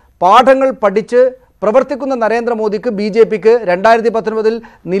നിന്ന് പാഠങ്ങൾ പഠിച്ച് പ്രവർത്തിക്കുന്ന നരേന്ദ്രമോദിക്ക് BJPക്ക് 2019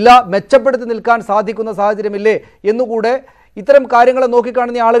 നില മെച്ചപ്പെടുത്തി നിൽക്കാൻ സാധിക്കുന്ന സാഹചര്യമില്ലേ എന്നുകൂടെ ഇത്തരം കാര്യങ്ങളെ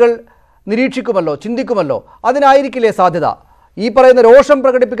നോക്കിക്കാണുന്ന ആളുകൾ നിരീക്ഷിക്കുമല്ലോ, ചിന്തിക്കുമല്ലോ. അതിനായിരിക്കില്ലേ സാധ്യത? ഈ പറയുന്ന രോഷം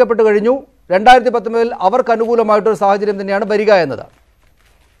പ്രകടിപ്പിക്കപ്പെട്ടു കഴിഞ്ഞു, 2019 അവർക്ക് അനുകൂലമായിട്ടൊരു സാഹചര്യം തന്നെയാണ് വരിക എന്നത്.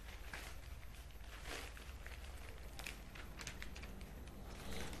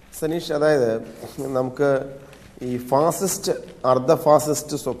 സനീഷ്, അതായത് നമുക്ക് ഈ ഫാസിസ്റ്റ് അർദ്ധ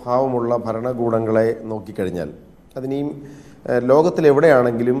ഫാസിസ്റ്റ് സ്വഭാവമുള്ള ഭരണകൂടങ്ങളെ നോക്കിക്കഴിഞ്ഞാൽ അതിനെയും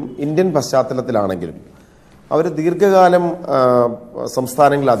ലോകത്തിലെവിടെയാണെങ്കിലും ഇന്ത്യൻ പശ്ചാത്തലത്തിലാണെങ്കിലും അവർ ദീർഘകാലം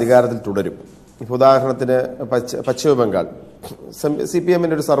സംസ്ഥാനങ്ങളിൽ അധികാരത്തിൽ തുടരും. ഇപ്പോൾ ഉദാഹരണത്തിന് പശ്ചിമ ബംഗാൾ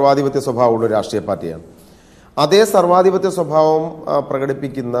CPMന്റെ ഒരു സർവാധിപത്യ സ്വഭാവമുള്ള ഒരു രാഷ്ട്രീയ പാർട്ടിയാണ്. അതേ സർവാധിപത്യ സ്വഭാവം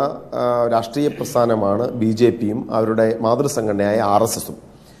പ്രകടിപ്പിക്കുന്ന രാഷ്ട്രീയ പ്രസ്ഥാനമാണ് BJPയും അവരുടെ മാതൃസംഘടനയായ RSSഉം.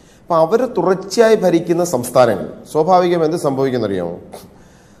 അപ്പോൾ അവർ തുടർച്ചയായി ഭരിക്കുന്ന സംസ്ഥാനങ്ങൾ സ്വാഭാവികം എന്ത് സംഭവിക്കുന്നറിയാമോ?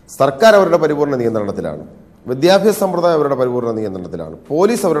 സർക്കാർ അവരുടെ പരിപൂർണ്ണ നിയന്ത്രണത്തിലാണ്, വിദ്യാഭ്യാസ സമ്പ്രദായം അവരുടെ പരിപൂർണ്ണ നിയന്ത്രണത്തിലാണ്,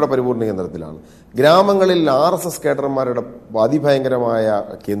 പോലീസ് അവരുടെ പരിപൂർണ്ണ നിയന്ത്രണത്തിലാണ്, ഗ്രാമങ്ങളിൽ RSS കേഡർമാരുടെ അതിഭയങ്കരമായ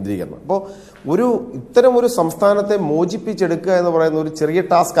കേന്ദ്രീകരണം. അപ്പോൾ ഇത്തരം ഒരു സംസ്ഥാനത്തെ മോചിപ്പിച്ചെടുക്കുക എന്ന് പറയുന്ന ഒരു ചെറിയ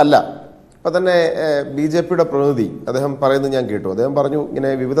ടാസ്ക് അല്ല. ഇപ്പം തന്നെ BJPയുടെ പ്രതിനിധി അദ്ദേഹം പറയുന്നത് ഞാൻ കേട്ടു. അദ്ദേഹം പറഞ്ഞു, ഇങ്ങനെ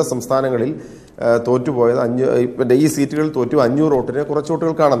വിവിധ സംസ്ഥാനങ്ങളിൽ തോറ്റുപോയത് ഈ സീറ്റുകളിൽ തോറ്റു 500 വോട്ടിന് കുറച്ച്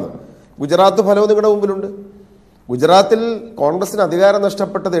വോട്ടുകൾക്കാണെന്ന്. ഗുജറാത്ത് ഫലവും നിങ്ങളുടെ മുമ്പിലുണ്ട്. ഗുജറാത്തിൽ കോൺഗ്രസിന് അധികാരം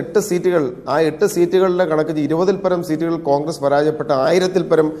നഷ്ടപ്പെട്ടത് 8 സീറ്റുകൾ. ആ 8 സീറ്റുകളുടെ കണക്ക് 20-ൽ പരം സീറ്റുകൾ കോൺഗ്രസ് പരാജയപ്പെട്ട 1000-ൽ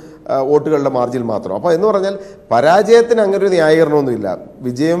പരം വോട്ടുകളുടെ മാർജിൻ മാത്രം. അപ്പോൾ എന്ന് പറഞ്ഞാൽ പരാജയത്തിന് അങ്ങനെ ഒരു ന്യായീകരണമൊന്നുമില്ല.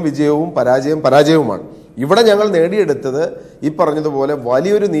 വിജയവും പരാജയവുമാണ്. ഇവിടെ ഞങ്ങൾ നേടിയെടുത്തത് ഈ പറഞ്ഞതുപോലെ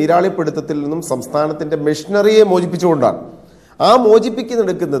വലിയൊരു നീരാളിപ്പിടുത്തത്തിൽ നിന്നും സംസ്ഥാനത്തിന്റെ മെഷീനറിയെ മോചിപ്പിച്ചുകൊണ്ടാണ്. ആ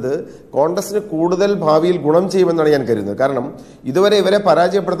മോചിപ്പിക്കുന്നെടുക്കുന്നത് കോൺഗ്രസിന് കൂടുതൽ ഭാവിയിൽ ഗുണം ചെയ്യുമെന്നാണ് ഞാൻ കരുതുന്നത്. കാരണം ഇതുവരെ ഇവരെ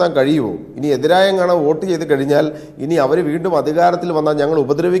പരാജയപ്പെടുത്താൻ കഴിയുമോ? ഇനി എതിരായങ്ങാണ് വോട്ട് ചെയ്ത് കഴിഞ്ഞാൽ ഇനി അവർ വീണ്ടും അധികാരത്തിൽ വന്നാൽ ഞങ്ങൾ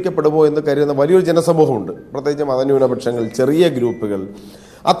ഉപദ്രവിക്കപ്പെടുമോ എന്ന് കരുതുന്ന വലിയൊരു ജനസമൂഹമുണ്ട്. പ്രത്യേകിച്ച് മതന്യൂനപക്ഷങ്ങൾ, ചെറിയ ഗ്രൂപ്പുകൾ,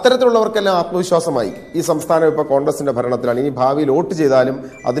 അത്തരത്തിലുള്ളവർക്കെല്ലാം ആത്മവിശ്വാസമായി ഈ സംസ്ഥാനം ഇപ്പോൾ കോൺഗ്രസിന്റെ ഭരണത്തിലാണ്. ഇനി ഭാവിയിൽ വോട്ട് ചെയ്താലും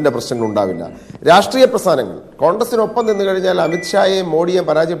അതിന്റെ പ്രശ്നങ്ങൾ ഉണ്ടാവില്ല. രാഷ്ട്രീയ പ്രസ്ഥാനങ്ങൾ കോൺഗ്രസിനൊപ്പം നിന്ന് കഴിഞ്ഞാൽ അമിത്ഷായെയും മോഡിയെയും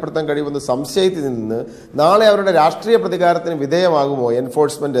പരാജയപ്പെടുത്താൻ കഴിയുമെന്ന് സംശയത്തിൽ നിന്ന് നാളെ അവരുടെ രാഷ്ട്രീയ പ്രതികാരത്തിന് വിധേയമാകുമോ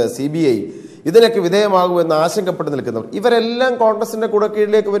എൻഫോഴ്സ്മെന്റ്, CBI ഇതിനൊക്കെ വിധേയമാകുമെന്ന് ആശങ്കപ്പെട്ട് നിൽക്കുന്നവർ ഇവരെല്ലാം കോൺഗ്രസിന്റെ കൂടെ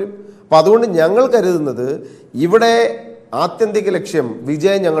കീഴിലേക്ക് വരും. അപ്പൊ അതുകൊണ്ട് ഞങ്ങൾ കരുതുന്നത് ഇവിടെ ആത്യന്തിക ലക്ഷ്യം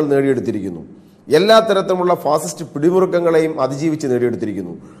വിജയം ഞങ്ങൾ നേടിയെടുത്തിരിക്കുന്നു. എല്ലാ തരത്തിലുമുള്ള ഫാസിസ്റ്റ് പിടിമുറുക്കങ്ങളെയും അതിജീവിച്ച്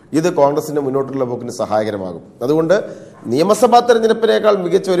നേടിയെടുത്തിരിക്കുന്നു. ഇത് കോൺഗ്രസിന്റെ മുന്നോട്ടുള്ള പോക്കിന് സഹായകരമാകും. അതുകൊണ്ട് നിയമസഭാ തെരഞ്ഞെടുപ്പിനേക്കാൾ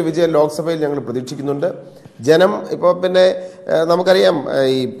മികച്ച ഒരു വിജയം ലോക്സഭയിൽ ഞങ്ങൾ പ്രതീക്ഷിക്കുന്നുണ്ട്. ജനം ഇപ്പോൾ പിന്നെ നമുക്കറിയാം,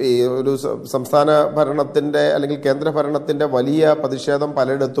 ഈ ഒരു സംസ്ഥാന ഭരണത്തിന്റെ അല്ലെങ്കിൽ കേന്ദ്ര ഭരണത്തിന്റെ വലിയ പ്രതിഷേധം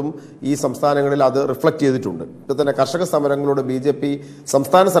പലയിടത്തും ഈ സംസ്ഥാനങ്ങളിൽ അത് റിഫ്ലക്ട് ചെയ്തിട്ടുണ്ട്. ഇപ്പോൾ തന്നെ കർഷക സമരങ്ങളോട് BJP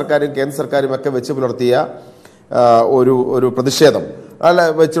സംസ്ഥാന സർക്കാരും കേന്ദ്ര സർക്കാരും ഒക്കെ വെച്ച് പുലർത്തിയ ഒരു പ്രതിഷേധം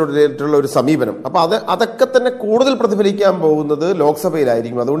വെച്ചിട്ടുള്ള ഒരു സമീപനം. അപ്പൊ അതൊക്കെ തന്നെ കൂടുതൽ പ്രതിഫലിക്കാൻ പോകുന്നത്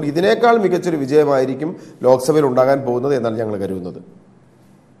ലോക്സഭയിലായിരിക്കും. അതുകൊണ്ട് ഇതിനേക്കാൾ മികച്ചൊരു വിജയമായിരിക്കും ലോക്സഭയിൽ ഉണ്ടാകാൻ പോകുന്നത് എന്നാണ് ഞങ്ങൾ കരുതുന്നത്.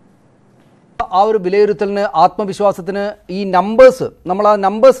 ആ ഒരു വിലയിരുത്തലിന്, ആത്മവിശ്വാസത്തിന് ഈ നമ്പേഴ്സ്, നമ്മൾ ആ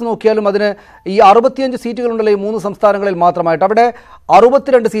നമ്പേഴ്സ് നോക്കിയാലും അതിന് ഈ 65 സീറ്റുകളുണ്ടല്ലോ ഈ 3 സംസ്ഥാനങ്ങളിൽ മാത്രമായിട്ട്. അവിടെ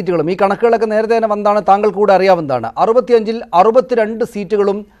 62 സീറ്റുകളും, ഈ കണക്കുകളൊക്കെ നേരത്തെ തന്നെ വന്നതാണ്, താങ്കൾ കൂടെ അറിയാവുന്നതാണ്. 65-ൽ 62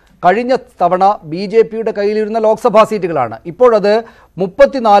 സീറ്റുകളും കഴിഞ്ഞ തവണ BJPയുടെ കയ്യിലിരുന്ന ലോക്സഭാ സീറ്റുകളാണ്. ഇപ്പോഴത്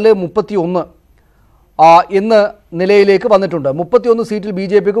 34-31. എന്ന നിലയിലേക്ക് വന്നിട്ടുണ്ട്. 31 സീറ്റിൽ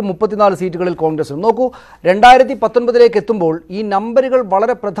BJPക്കും 34 സീറ്റുകളിൽ കോൺഗ്രസിനും. നോക്കൂ, 2019 എത്തുമ്പോൾ ഈ നമ്പറുകൾ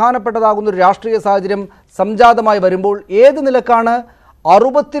വളരെ പ്രധാനപ്പെട്ടതാകുന്ന ഒരു രാഷ്ട്രീയ സാഹചര്യം സംജാതമായി വരുമ്പോൾ ഏത് നിലക്കാണ്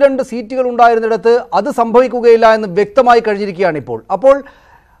 62 സീറ്റുകൾ ഉണ്ടായിരുന്നിടത്ത് അത് സംഭവിക്കുകയില്ല എന്ന് വ്യക്തമായി കഴിഞ്ഞിരിക്കുകയാണ് ഇപ്പോൾ. അപ്പോൾ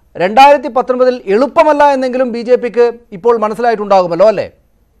 2019 എളുപ്പമല്ല എന്നെങ്കിലും BJPക്ക് ഇപ്പോൾ മനസ്സിലായിട്ടുണ്ടാകുമല്ലോ, അല്ലേ?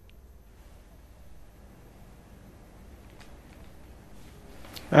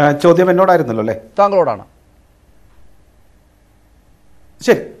 ചോദ്യം എന്നോടായിരുന്നല്ലോ അല്ലേ? താങ്കളോടാണ്.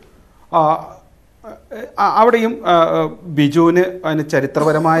 ശരി. അവിടെയും ബിജുവിന് അതിന്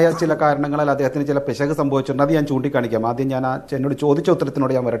ചരിത്രപരമായ ചില കാരണങ്ങളാൽ അദ്ദേഹത്തിന് ചില പിശക് സംഭവിച്ചിട്ടുണ്ട്. അത് ഞാൻ ചൂണ്ടിക്കാണിക്കാം. ആദ്യം ഞാൻ എന്നോട് ചോദിച്ച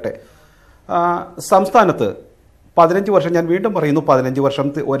ഉത്തരത്തിനോട് ഞാൻ വരട്ടെ. സംസ്ഥാനത്ത് 15 വർഷം, ഞാൻ വീണ്ടും പറയുന്നു, 15 വർഷം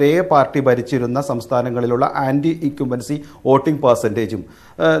ഒരേ പാർട്ടി ഭരിച്ചിരുന്ന സംസ്ഥാനങ്ങളിലുള്ള ആൻറ്റി ഇൻകംബൻസി വോട്ടിംഗ് പെർസെൻറ്റേജും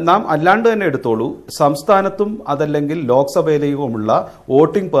നാം അല്ലാണ്ട് തന്നെ എടുത്തോളൂ, സംസ്ഥാനത്തും അതല്ലെങ്കിൽ ലോക്സഭയിലേക്കുമുള്ള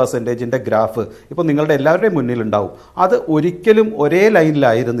വോട്ടിംഗ് പെർസെൻറ്റേജിൻ്റെ ഗ്രാഫ് ഇപ്പോൾ നിങ്ങളുടെ എല്ലാവരുടെയും മുന്നിലുണ്ടാവും. അത് ഒരിക്കലും ഒരേ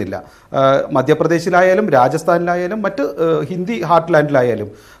ലൈനിലായിരുന്നില്ല. മധ്യപ്രദേശിലായാലും രാജസ്ഥാനിലായാലും മറ്റ് ഹിന്ദി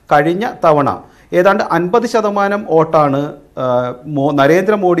ഹാർട്ട്ലാൻഡിലായാലും കഴിഞ്ഞ തവണ ഏതാണ്ട് 50% വോട്ടാണ്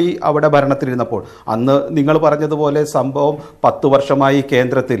നരേന്ദ്രമോദി അവിടെ ഭരണത്തിലിരുന്നപ്പോൾ. അന്ന് നിങ്ങൾ പറഞ്ഞതുപോലെ സംഭവം 10 വർഷമായി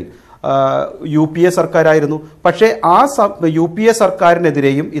കേന്ദ്രത്തിൽ UPA സർക്കാരായിരുന്നു. പക്ഷേ ആ UPA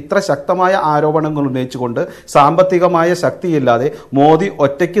സർക്കാരിനെതിരെയും ഇത്ര ശക്തമായ ആരോപണങ്ങൾ ഉന്നയിച്ചുകൊണ്ട് സാമ്പത്തികമായ ശക്തിയില്ലാതെ മോദി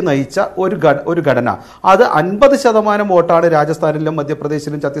ഒറ്റയ്ക്ക് നയിച്ച ഒരു ഘടന, അത് 50% വോട്ടാണ് രാജസ്ഥാനിലും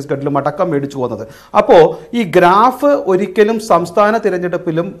മധ്യപ്രദേശിലും ഛത്തീസ്ഗഡിലും അടക്കം മേടിച്ചു പോകുന്നത്. അപ്പോൾ ഈ ഗ്രാഫ് ഒരിക്കലും സംസ്ഥാന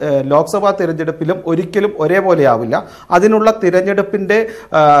തിരഞ്ഞെടുപ്പിലും ലോക്സഭാ തിരഞ്ഞെടുപ്പിലും ഒരിക്കലും ഒരേപോലെ ആവില്ല. അതിനുള്ള തിരഞ്ഞെടുപ്പിൻ്റെ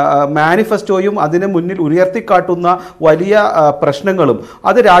മാനിഫെസ്റ്റോയും അതിന് മുന്നിൽ ഉയർത്തിക്കാട്ടുന്ന വലിയ പ്രശ്നങ്ങളും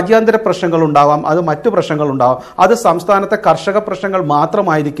അത് രാജ്യാന്തര പ്രശ്നങ്ങളുണ്ടാവാം, അത് മറ്റു പ്രശ്നങ്ങളുണ്ടാവാം, അത് സംസ്ഥാനത്തെ കർഷക പ്രശ്നങ്ങൾ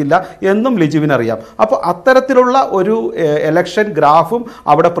മാത്രമായിരിക്കില്ല എന്നും ലിജുവിനറിയാം. അപ്പോൾ അത്തരത്തിലുള്ള ഒരു എലക്ഷൻ ഗ്രാഫും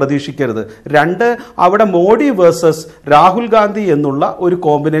അവിടെ പ്രതീക്ഷിക്കരുത്. 2, അവിടെ മോഡി വേഴ്സസ് രാഹുൽ ഗാന്ധി എന്നുള്ള ഒരു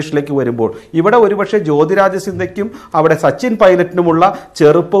കോമ്പിനേഷനിലേക്ക് വരുമ്പോൾ ഇവിടെ ഒരുപക്ഷെ ജ്യോതിരാദിത്യ സിന്ധ്യയ്ക്കും അവിടെ സച്ചിൻ പൈലറ്റിനുമുള്ള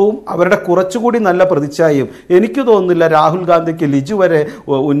ചെറുപ്പവും അവരുടെ കുറച്ചുകൂടി നല്ല പ്രതിച്ഛായയും എനിക്ക് തോന്നുന്നില്ല രാഹുൽ ഗാന്ധിക്ക് ലിജു വരെ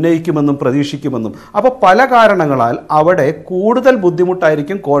ഉന്നയിക്കുമെന്നും പ്രതീക്ഷിക്കുമെന്നും. അപ്പോൾ പല കാരണങ്ങളാൽ അവിടെ കൂടുതൽ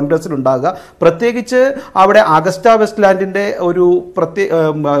ബുദ്ധിമുട്ടായിരിക്കും കോൺഗ്രസിനുണ്ടാകുക. പ്രത്യേകിച്ച് അവിടെ അഗസ്റ്റ വെസ്റ്റ്ലാൻഡിന്റെ ഒരു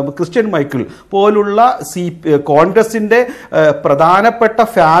ക്രിസ്ത്യൻ മൈക്കിൾ പോലുള്ള കോൺഗ്രസിന്റെ പ്രധാനപ്പെട്ട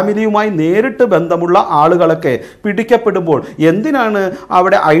ഫാമിലിയുമായി നേരിട്ട് ബന്ധമുള്ള ആളുകളൊക്കെ പിടിക്കപ്പെടുമ്പോൾ എന്തിനാണ്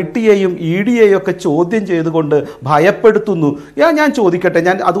അവിടെ ITയെയും EDയെയും ഒക്കെ ചോദ്യം ചെയ്തുകൊണ്ട് ഭയപ്പെടുത്തുന്നു? ഞാൻ ചോദിക്കട്ടെ,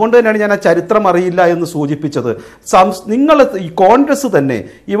 അതുകൊണ്ട് തന്നെയാണ് ഞാൻ ആ ചരിത്രം അറിയില്ല എന്ന് സൂചിപ്പിച്ചത്. നിങ്ങൾ കോൺഗ്രസ് തന്നെ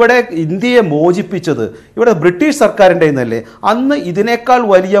ഇവിടെ ഇന്ത്യയെ മോചിപ്പിച്ചത് ഇവിടെ ബ്രിട്ടീഷ് സർക്കാരിൻ്റെ നിന്നല്ലേ? അന്ന് ഇതിനേക്കാൾ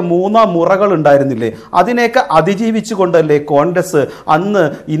വലിയ 3 മുറകൾ ഉണ്ടായിരുന്നില്ലേ? അതിനെയൊക്കെ അതിജീവിച്ചുകൊണ്ടല്ലേ കോൺഗ്രസ് അന്ന്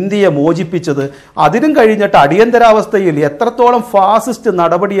ഇന്ത്യയെ മോചിപ്പിച്ചത്? അതിനും കഴിഞ്ഞിട്ട് അടിയന്തരാവസ്ഥയിൽ എത്രത്തോളം ഫാസിസ്റ്റ്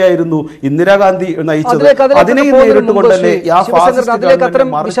നടപടിയായിരുന്നു ഇന്ദിരാഗാന്ധി നയിച്ചത്? അതിനെ നേരിട്ടുകൊണ്ടല്ലേ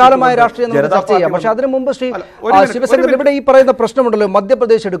വിശാലമായ രാഷ്ട്രീയം ചർച്ച ചെയ്യാം. പക്ഷെ അതിനു മുമ്പ് ശ്രീ ശിവശങ്കർ, ഇവിടെ ഈ പറയുന്ന പ്രശ്നമുണ്ടല്ലോ,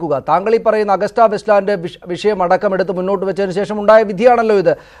 മധ്യപ്രദേശ് എടുക്കുക. താങ്കൾ ഈ പറയുന്ന അഗസ്റ്റ വെസ്റ്റ്ലാൻഡ് വിഷയം അടക്കമെടുത്ത് മുന്നോട്ട് വെച്ചതിന് ശേഷം ഉണ്ടായ വിധിയാണല്ലോ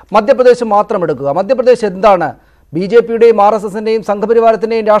ഇത്. മധ്യപ്രദേശ് മാത്രം എടുക്കുക. മധ്യപ്രദേശ് എന്താണ് BJPയുടെയും RSSന്റെയും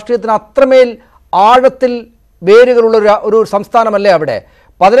സംഘപരിവാരത്തിന്റെയും രാഷ്ട്രീയത്തിന് അത്രമേൽ ആഴത്തിൽ വേരുകളുള്ള ഒരു സംസ്ഥാനമല്ലേ അവിടെ?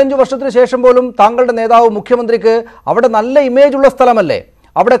 15 വർഷത്തിന് ശേഷം പോലും താങ്കളുടെ നേതാവ് മുഖ്യമന്ത്രിക്ക് അവിടെ നല്ല ഇമേജ് ഉള്ള സ്ഥലമല്ലേ?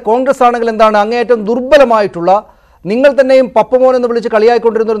 അവിടെ കോൺഗ്രസ് ആണെങ്കിൽ എന്താണ് അങ്ങേയറ്റം ദുർബലമായിട്ടുള്ള, നിങ്ങൾ തന്നെയും പപ്പമോൻ എന്ന് വിളിച്ച്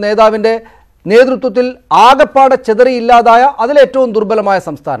കളിയായിക്കൊണ്ടിരുന്ന ഒരു നേതാവിൻ്റെ നേതൃത്വത്തിൽ ആകപ്പാടെ ചെതറിയില്ലാതായ അതിലേറ്റവും ദുർബലമായ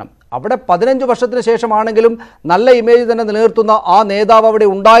സംസ്ഥാനം. അവിടെ 15 വർഷത്തിന് ശേഷമാണെങ്കിലും നല്ല ഇമേജ് തന്നെ നിലനിർത്തുന്ന ആ നേതാവ് അവിടെ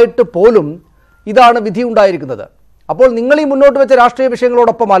ഉണ്ടായിട്ട് പോലും ഇതാണ് വിധി ഉണ്ടായിരിക്കുന്നത്. അപ്പോൾ നിങ്ങൾ ഈ മുന്നോട്ട് വെച്ച രാഷ്ട്രീയ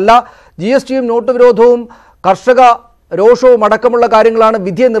വിഷയങ്ങളോടൊപ്പമല്ല GSTയും നോട്ട് വിരോധവും കർഷക രോഷവും അടക്കമുള്ള കാര്യങ്ങളാണ്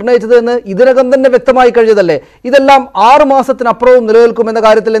വിധിയെ നിർണ്ണയിച്ചതെന്ന് ഇതിനകം തന്നെ വ്യക്തമായി കഴിഞ്ഞതല്ലേ? ഇതെല്ലാം 6 മാസത്തിനപ്പുറവും നിലനിൽക്കുമെന്ന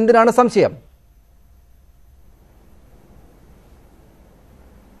കാര്യത്തിൽ എന്തിനാണ് സംശയം?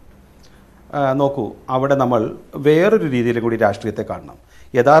 നോക്കൂ, അവിടെ നമ്മൾ വേറൊരു രീതിയിൽ കൂടി രാഷ്ട്രീയത്തെ കാണണം.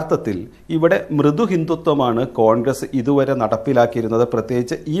 യഥാർത്ഥത്തിൽ ഇവിടെ മൃദു ഹിന്ദുത്വമാണ് കോൺഗ്രസ് ഇതുവരെ നടപ്പിലാക്കിയിരുന്നത്,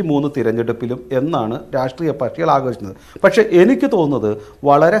 പ്രത്യേകിച്ച് ഈ 3 തിരഞ്ഞെടുപ്പിലും എന്നാണ് രാഷ്ട്രീയ പാർട്ടികൾ ആഘോഷിക്കുന്നത്. പക്ഷേ എനിക്ക് തോന്നുന്നത്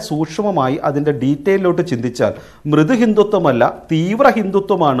വളരെ സൂക്ഷ്മമായി അതിൻ്റെ ഡീറ്റെയിലോട്ട് ചിന്തിച്ചാൽ മൃദു ഹിന്ദുത്വമല്ല, തീവ്ര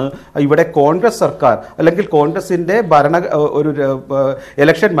ഹിന്ദുത്വമാണ് ഇവിടെ കോൺഗ്രസ് സർക്കാർ അല്ലെങ്കിൽ കോൺഗ്രസിൻ്റെ ഒരു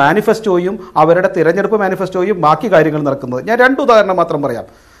ഇലക്ഷൻ മാനിഫെസ്റ്റോയും അവരുടെ തിരഞ്ഞെടുപ്പ് മാനിഫെസ്റ്റോയും ബാക്കി കാര്യങ്ങൾ നടക്കുന്നത്. ഞാൻ 2 ഉദാഹരണം മാത്രം പറയാം.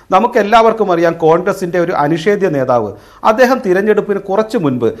 നമുക്ക് എല്ലാവർക്കും അറിയാം, കോൺഗ്രസിൻ്റെ ഒരു അനിഷേധ്യ നേതാവ്, അദ്ദേഹം തിരഞ്ഞെടുപ്പിന് കുറച്ച്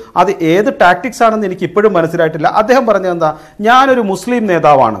മുൻപ്, അത് ഏത് ടാക്ടിക്സ് ആണെന്ന് എനിക്ക് ഇപ്പോഴും മനസ്സിലായിട്ടില്ല, അദ്ദേഹം പറഞ്ഞത് എന്താ, ഞാനൊരു മുസ്ലിം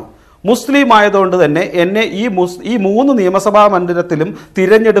നേതാവാണ്, മുസ്ലിം ആയതുകൊണ്ട് തന്നെ എന്നെ ഈ 3 നിയമസഭാ മണ്ഡലത്തിലും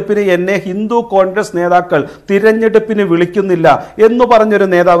തിരഞ്ഞെടുപ്പിന് എന്നെ ഹിന്ദു കോൺഗ്രസ് നേതാക്കൾ തിരഞ്ഞെടുപ്പിന് വിളിക്കുന്നില്ല എന്ന് പറഞ്ഞൊരു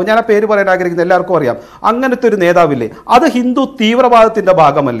നേതാവ്, ഞാൻ ആ പേര് പറയാൻ ആഗ്രഹിക്കുന്നത് എല്ലാവർക്കും അറിയാം, അങ്ങനത്തെ ഒരു നേതാവില്ലേ? അത് ഹിന്ദു തീവ്രവാദത്തിന്റെ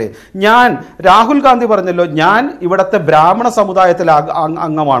ഭാഗമല്ലേ? രാഹുൽ ഗാന്ധി പറഞ്ഞല്ലോ, ഞാൻ ഇവിടുത്തെ ബ്രാഹ്മണ സമുദായത്തിലെ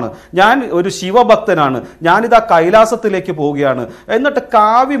അംഗമാണ്, ഞാൻ ഒരു ശിവഭക്തനാണ്, ഞാനിതാ കൈലാസത്തിലേക്ക് പോവുകയാണ്, എന്നിട്ട്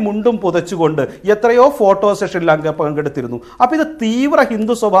കാവി മുണ്ടും പുതച്ചുകൊണ്ട് എത്രയോ ഫോട്ടോ സെഷനിൽ പങ്കെടുത്തിരുന്നു. അപ്പൊ ഇത് തീവ്ര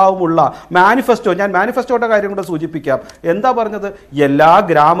ഹിന്ദു സ്വഭാവമുള്ള മാനിഫെസ്റ്റോ, ഞാൻ മാനിഫെസ്റ്റോയുടെ കാര്യം കൂടെ സൂചിപ്പിക്കാം. എന്താ പറഞ്ഞത്? എല്ലാ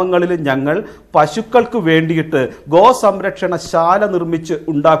ഗ്രാമങ്ങളിലും ഞങ്ങൾ പശുക്കൾക്ക് വേണ്ടിയിട്ട് ഗോ സംരക്ഷണശാല നിർമ്മിച്ച്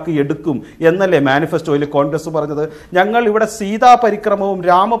ഉണ്ടാക്കിയെടുക്കും എന്നല്ലേ മാനിഫെസ്റ്റോയിൽ കോൺഗ്രസ് പറഞ്ഞത്? ഞങ്ങൾ ഇവിടെ സീതാ പരിക്രമവും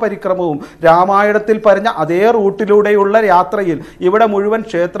രാമപരിക്രമവും രാമായണത്തിൽ പറഞ്ഞ അതേ റൂട്ടിലൂടെയുള്ള യാത്രയിൽ ഇവിടെ മുഴുവൻ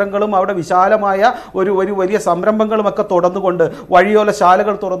ക്ഷേത്രങ്ങളും അവിടെ വിശാലമായ ഒരു വലിയ സംരംഭങ്ങളും ഒക്കെ തുറന്നുകൊണ്ട്, വഴിയോല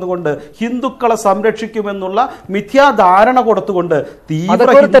ശാലകൾ തുറന്നുകൊണ്ട് ഹിന്ദുക്കളെ സംരക്ഷിക്കുമെന്നുള്ള മിഥ്യാധാരണ കൊടുത്തുകൊണ്ട്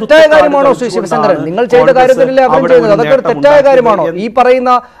നിങ്ങൾ ചെയ്ത കാര്യത്തിലല്ലേ അവർ ചെയ്യുന്നത്? അതൊക്കെ ഒരു തെറ്റായ കാര്യമാണോ? ഈ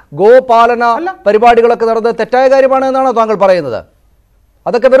പറയുന്ന ഗോപാലന പരിപാടികളൊക്കെ നടന്നത് തെറ്റായ കാര്യമാണ് എന്നാണോ താങ്കൾ പറയുന്നത്?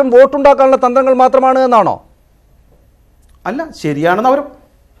 അതൊക്കെ വെറും വോട്ടുണ്ടാക്കാനുള്ള തന്ത്രങ്ങൾ മാത്രമാണ് എന്നാണോ? അല്ല, ശരിയാണെന്ന് അവർ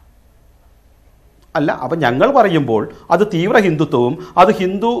അല്ല. അപ്പൊ ഞങ്ങൾ പറയുമ്പോൾ അത് തീവ്ര ഹിന്ദുത്വവും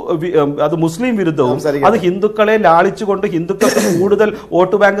അത് മുസ്ലിം വിരുദ്ധവും അത് ഹിന്ദുക്കളെ ലാളിച്ചുകൊണ്ട് ഹിന്ദുക്കൾക്ക് കൂടുതൽ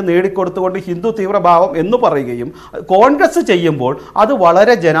വോട്ട് ബാങ്ക് നേടിക്കൊടുത്തുകൊണ്ട് ഹിന്ദു തീവ്രഭാവം എന്ന് പറയുകയും കോൺഗ്രസ് ചെയ്യുമ്പോൾ അത്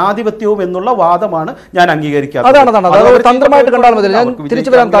വളരെ ജനാധിപത്യവും എന്നുള്ള വാദമാണ് ഞാൻ അംഗീകരിക്കാത്തത്. തന്ത്രമായിട്ട് കണ്ടാൽ മതി. ഞാൻ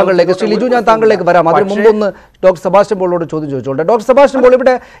തിരിച്ചു വരാം താങ്കളിലേക്ക്. ശ്രീ ലിജു, ഞാൻ താങ്കളിലേക്ക് വരാം. അതിന് മുമ്പൊന്ന് ഡോക്ടർ സെബാസ്റ്റ്യൻ പോളിനോട് ചോദ്യം ചോദിച്ചോട്ടെ. ഡോക്ടർ സെബാസ്റ്റ്യൻ പോൾ,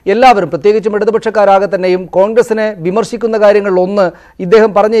 ഇവിടെ എല്ലാവരും പ്രത്യേകിച്ചും ഇടതുപക്ഷക്കാരാകെ തന്നെയും കോൺഗ്രസിനെ വിമർശിക്കുന്ന കാര്യങ്ങളിൽ ഒന്ന് ഇദ്ദേഹം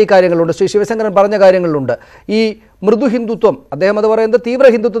പറഞ്ഞ ഈ കാര്യങ്ങളുണ്ട്, ശ്രീ ശിവശങ്കരൻ പറഞ്ഞ കാര്യങ്ങളിലുണ്ട്. ഈ മൃദു ഹിന്ദുത്വം, അദ്ദേഹം അത് പറയുന്നത് തീവ്ര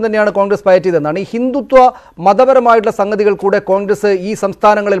ഹിന്ദുത്വം തന്നെയാണ് കോൺഗ്രസ് പയറ്റിയതെന്നാണ്. ഈ ഹിന്ദുത്വ മതപരമായിട്ടുള്ള സംഗതികൾ കൂടെ കോൺഗ്രസ് ഈ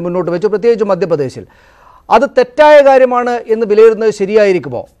സംസ്ഥാനങ്ങളിൽ മുന്നോട്ട് വെച്ചു, പ്രത്യേകിച്ച് മധ്യപ്രദേശിൽ. അത് തെറ്റായ കാര്യമാണ് എന്ന് വിലയിരുത്തുന്നത്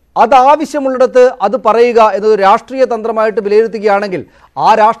ശരിയായിരിക്കുമോ? അത് ആവശ്യമുള്ളിടത്ത് അത് പറയുക എന്നത് രാഷ്ട്രീയ തന്ത്രമായിട്ട് വിലയിരുത്തുകയാണെങ്കിൽ ആ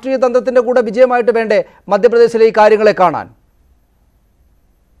രാഷ്ട്രീയ തന്ത്രത്തിൻ്റെ കൂടെ വിജയമായിട്ട് വേണ്ടേ മധ്യപ്രദേശിലെ ഈ കാര്യങ്ങളെ കാണാൻ?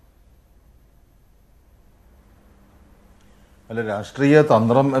 അല്ല, രാഷ്ട്രീയ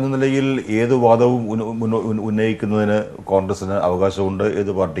തന്ത്രം എന്ന നിലയിൽ ഏത് വാദവും ഉന്നയിക്കുന്നതിന് കോൺഗ്രസിന് അവകാശമുണ്ട്,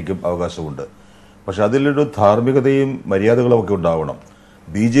 ഏത് പാർട്ടിക്കും അവകാശമുണ്ട്. പക്ഷെ അതിലൊരു ധാർമ്മികതയും മര്യാദകളുമൊക്കെ ഉണ്ടാവണം.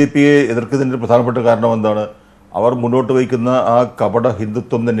 BJPയെ എതിർക്കുന്നതിൻ്റെ പ്രധാനപ്പെട്ട കാരണം എന്താണ്? അവർ മുന്നോട്ട് വയ്ക്കുന്ന ആ കപട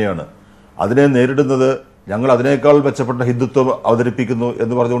ഹിന്ദുത്വം തന്നെയാണ്. അതിനെ നേരിടുന്നത് ഞങ്ങൾ അതിനേക്കാൾ മെച്ചപ്പെട്ട ഹിന്ദുത്വം അവതരിപ്പിക്കുന്നു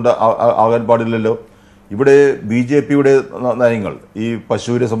എന്ന് പറഞ്ഞുകൊണ്ട് ആകാൻ പാടില്ലല്ലോ. ഇവിടെ BJPയുടെ നയങ്ങൾ, ഈ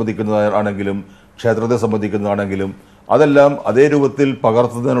പശുവിനെ സംബന്ധിക്കുന്നതാണെങ്കിലും ക്ഷേത്രത്തെ സംബന്ധിക്കുന്നതാണെങ്കിലും അതെല്ലാം അതേ രൂപത്തിൽ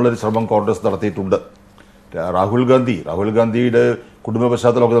പകർത്തുന്നതിനുള്ളൊരു ശ്രമം കോൺഗ്രസ് നടത്തിയിട്ടുണ്ട്. രാഹുൽ ഗാന്ധിയുടെ കുടുംബ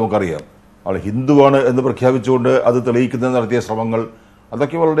പശ്ചാത്തലമൊക്കെ നമുക്കറിയാം. ആൾ ഹിന്ദുവാണ് എന്ന് പ്രഖ്യാപിച്ചുകൊണ്ട് അത് തെളിയിക്കുന്നതിന് നടത്തിയ ശ്രമങ്ങൾ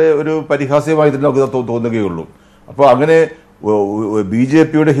അതൊക്കെ വളരെ ഒരു പരിഹാസ്യമായി തന്നെ നമുക്ക് തോന്നുകയുള്ളൂ. അപ്പോൾ അങ്ങനെ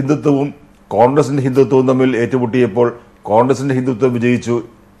BJPയുടെ ഹിന്ദുത്വവും കോൺഗ്രസിന്റെ ഹിന്ദുത്വവും തമ്മിൽ ഏറ്റുമുട്ടിയപ്പോൾ കോൺഗ്രസിന്റെ ഹിന്ദുത്വം വിജയിച്ചു.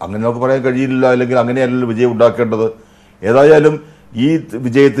 അങ്ങനെ നമുക്ക് പറയാൻ കഴിയില്ല, അല്ലെങ്കിൽ അങ്ങനെയല്ലല്ലോ വിജയം ഉണ്ടാക്കേണ്ടത്. ഏതായാലും ഈ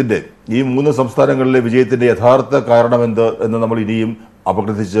വിജയത്തിന്റെ, ഈ 3 സംസ്ഥാനങ്ങളിലെ വിജയത്തിന്റെ യഥാർത്ഥ കാരണമെന്ത് എന്ന് നമ്മൾ ഇനിയും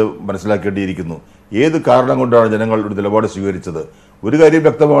അപഗ്രഥിച്ച് മനസ്സിലാക്കേണ്ടിയിരിക്കുന്നു. ഏത് കാരണം കൊണ്ടാണ് ജനങ്ങൾ ഒരു നിലപാട് സ്വീകരിച്ചത്? ഒരു കാര്യം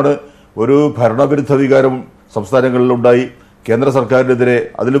വ്യക്തമാണ്, ഒരു ഭരണവിരുദ്ധ വികാരം സംസ്ഥാനങ്ങളിലുണ്ടായി, കേന്ദ്ര സർക്കാരിനെതിരെ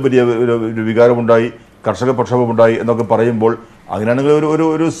അതിലും വലിയ ഒരു വികാരമുണ്ടായി, കർഷക പ്രക്ഷോഭമുണ്ടായി എന്നൊക്കെ പറയുമ്പോൾ അങ്ങനെയാണെങ്കിൽ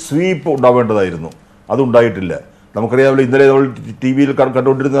ഒരു സ്വീപ്പ് ഉണ്ടാവേണ്ടതായിരുന്നു. അതുണ്ടായിട്ടില്ല. നമുക്കറിയാമല്ലോ, ഇന്നലെ നമ്മൾ TV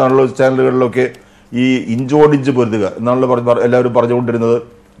കണ്ടുകൊണ്ടിരുന്നതാണല്ലോ, ചാനലുകളിലൊക്കെ ഈ ഇഞ്ചോടിഞ്ച് പൊരുതുക എന്നാണല്ലോ എല്ലാവരും പറഞ്ഞുകൊണ്ടിരുന്നത്.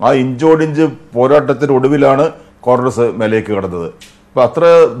 ആ ഇഞ്ചോടിഞ്ച് പോരാട്ടത്തിനൊടുവിലാണ് കോൺഗ്രസ് മേലേക്ക് കടന്നത്. അപ്പം അത്ര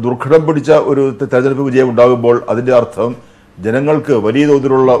ദുർഘടം പിടിച്ച ഒരു തെരഞ്ഞെടുപ്പ് വിജയം ഉണ്ടാകുമ്പോൾ അതിൻ്റെ അർത്ഥം ജനങ്ങൾക്ക് വലിയ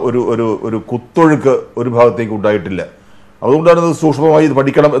തോതിലുള്ള ഒരു കുത്തൊഴുക്ക് ഒരു ഭാഗത്തേക്ക് ഉണ്ടായിട്ടില്ല. അതുകൊണ്ടാണ് ഇത് സൂക്ഷ്മമായി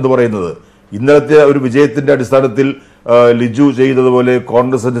പഠിക്കണം എന്ന് പറയുന്നത്. ഇന്നലത്തെ ഒരു വിജയത്തിന്റെ അടിസ്ഥാനത്തിൽ ലിജു ചെയ്തതുപോലെ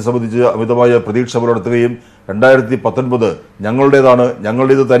കോൺഗ്രസിനെ സംബന്ധിച്ച് അമിതമായ പ്രതീക്ഷ പുലർത്തുകയും 2019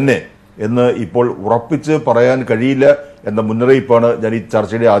 ഞങ്ങളുടേത് തന്നെ എന്ന് ഇപ്പോൾ ഉറപ്പിച്ച് പറയാൻ കഴിയില്ല എന്ന മുന്നറിയിപ്പാണ് ഞാൻ ഈ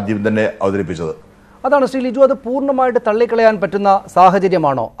ചർച്ചയുടെ ആദ്യം തന്നെ അവതരിപ്പിച്ചത്. അതാണ് ശ്രീ ലിജു, അത് പൂർണ്ണമായിട്ട് തള്ളിക്കളയാൻ പറ്റുന്ന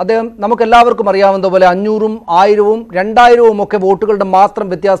സാഹചര്യമാണോ? അദ്ദേഹം നമുക്കെല്ലാവർക്കും അറിയാവുന്നതുപോലെ 500ഉം 1000ഉം 2000ഉം ഒക്കെ വോട്ടുകളുടെ മാത്രം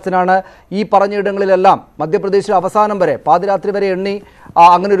വ്യത്യാസത്തിനാണ് ഈ പറഞ്ഞയിടങ്ങളിലെല്ലാം മധ്യപ്രദേശിൽ അവസാനം വരെ പാതിരാത്രി വരെ എണ്ണി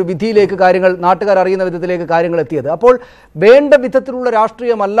അങ്ങനെ ഒരു വിധിയിലേക്ക് കാര്യങ്ങൾ, നാട്ടുകാർ അറിയുന്ന വിധത്തിലേക്ക് കാര്യങ്ങൾ എത്തിയത്. അപ്പോൾ വേണ്ട വിധത്തിലുള്ള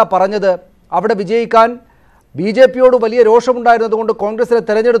രാഷ്ട്രീയമല്ല പറഞ്ഞത്. അവിടെ വിജയിക്കാൻ BJPയോട് വലിയ രോഷമുണ്ടായിരുന്നതുകൊണ്ട് കോൺഗ്രസിനെ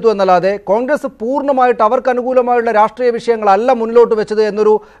തെരഞ്ഞെടുത്തു എന്നല്ലാതെ കോൺഗ്രസ് പൂർണ്ണമായിട്ട് അവർക്ക് അനുകൂലമായുള്ള രാഷ്ട്രീയ വിഷയങ്ങളല്ല മുന്നിലോട്ട് വെച്ചത്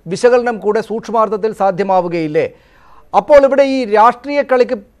എന്നൊരു വിശകലനം കൂടെ സൂക്ഷ്മാർത്ഥത്തിൽ സാധ്യമാവുകയില്ലേ? അപ്പോൾ ഇവിടെ ഈ രാഷ്ട്രീയ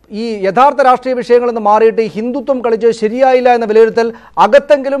കളിക്ക്, ഈ യഥാർത്ഥ രാഷ്ട്രീയ വിഷയങ്ങളിൽ നിന്ന് മാറിയിട്ട് ഈ ഹിന്ദുത്വം കളിച്ച് ശരിയായില്ല എന്ന വിലയിരുത്തൽ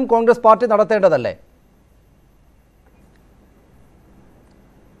അകത്തെങ്കിലും കോൺഗ്രസ് പാർട്ടി നടത്തേണ്ടതല്ലേ?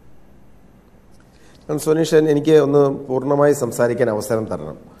 സോനീഷൻ, എനിക്ക് ഒന്ന് പൂർണ്ണമായി സംസാരിക്കാൻ അവസരം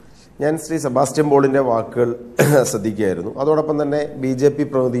തരണം. ഞാൻ ശ്രീ സെബാസ്റ്റ്യൻ പോളിന്റെ വാക്കുകൾ ശ്രദ്ധിക്കുകയായിരുന്നു. അതോടൊപ്പം തന്നെ BJP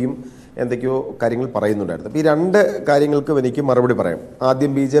പ്രതിനിധിയും എന്തൊക്കെയോ കാര്യങ്ങൾ പറയുന്നുണ്ടായിരുന്നു. അപ്പോൾ ഈ രണ്ട് കാര്യങ്ങൾക്കും എനിക്ക് മറുപടി പറയാം.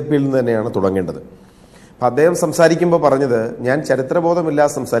 ആദ്യം BJPയിൽ നിന്ന് തന്നെയാണ് തുടങ്ങേണ്ടത്. അപ്പം അദ്ദേഹം സംസാരിക്കുമ്പോൾ പറഞ്ഞത് ഞാൻ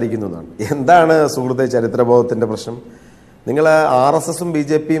ചരിത്രബോധമില്ലാതെ സംസാരിക്കുന്നു എന്നാണ്. എന്താണ് സുഹൃത്തെ ചരിത്രബോധത്തിന്റെ പ്രശ്നം? നിങ്ങൾ RSSും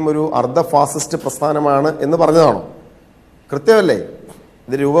BJPയും ഒരു അർദ്ധ ഫാസിസ്റ്റ് പ്രസ്ഥാനമാണ് എന്ന് പറഞ്ഞതാണോ? കൃത്യമല്ലേ?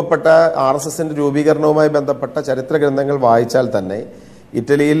 ഇത് രൂപപ്പെട്ട RSSന്റെ രൂപീകരണവുമായി ബന്ധപ്പെട്ട ചരിത്ര ഗ്രന്ഥങ്ങൾ വായിച്ചാൽ തന്നെ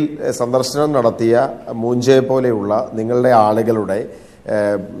ഇറ്റലിയിൽ സന്ദർശനം നടത്തിയ മൂഞ്ചയെ പോലെയുള്ള നിങ്ങളുടെ ആളുകളുടെ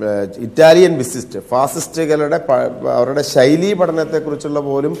ഇറ്റാലിയൻ ഫാസിസ്റ്റുകളുടെ അവരുടെ ശൈലീ പഠനത്തെക്കുറിച്ചുള്ള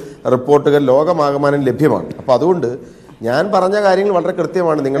പോലും റിപ്പോർട്ടുകൾ ലോകമാകമാനം ലഭ്യമാണ്. അപ്പൊ അതുകൊണ്ട് ഞാൻ പറഞ്ഞ കാര്യങ്ങൾ വളരെ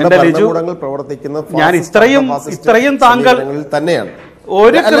കൃത്യമാണ്. നിങ്ങളുടെ ഭരണകൂടങ്ങൾ പ്രവർത്തിക്കുന്ന തന്നെയാണ്.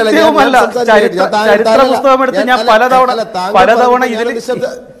 ഒരു കൃത്യവുമല്ല. ചരിത്ര പുസ്തകം എടുത്ത് ഞാൻ പലതവണ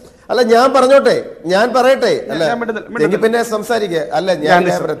അല്ല ഞാൻ പറഞ്ഞോട്ടെ, ഞാൻ പറയട്ടെ. അല്ല പിന്നെ സംസാരിക്കുക. അല്ല ഞാൻ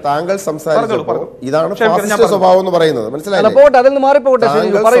താങ്കൾ സംസാരിച്ചപ്പോ ഇതാണ് ഫാസിസ്റ്റ് സ്വഭാവം എന്ന് പറയുന്നത്, മനസ്സിലായില്ലേ?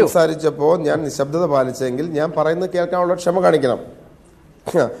 താങ്കൾ സംസാരിച്ചപ്പോ ഞാൻ നിശബ്ദത പാലിച്ചെങ്കിൽ ഞാൻ പറയുന്നത് കേൾക്കാനുള്ള ക്ഷമ കാണിക്കണം.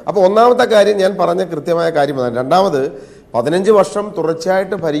 അപ്പൊ ഒന്നാമത്തെ കാര്യം ഞാൻ പറഞ്ഞ കൃത്യമായ കാര്യമാണ്. രണ്ടാമത് 15 വർഷം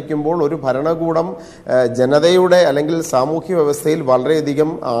തുടർച്ചയായിട്ട് ഭരിക്കുമ്പോൾ ഒരു ഭരണകൂടം ജനതയുടെ അല്ലെങ്കിൽ സാമൂഹ്യ വ്യവസ്ഥയിൽ വളരെയധികം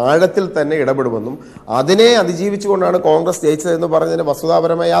ആഴത്തിൽ തന്നെ ഇടപെടുമെന്നും അതിനെ അതിജീവിച്ചുകൊണ്ടാണ് കോൺഗ്രസ് ജയിച്ചതെന്ന് പറഞ്ഞതിന്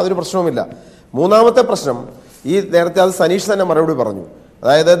വസ്തുതാപരമായ യാതൊരു പ്രശ്നവുമില്ല. മൂന്നാമത്തെ പ്രശ്നം, ഈ നേരത്തെ അത് സനീഷ് തന്നെ മറുപടി പറഞ്ഞു.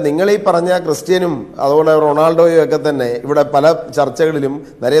 അതായത് നിങ്ങൾ ഈ പറഞ്ഞ ക്രിസ്ത്യനും അതുപോലെ റൊണാൾഡോയും ഒക്കെ തന്നെ ഇവിടെ പല ചർച്ചകളിലും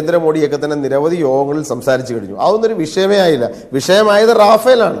നരേന്ദ്രമോദിയൊക്കെ തന്നെ നിരവധി യോഗങ്ങളിൽ സംസാരിച്ചു കഴിഞ്ഞു. അതൊന്നൊരു വിഷയമേ ആയില്ല. വിഷയമായത്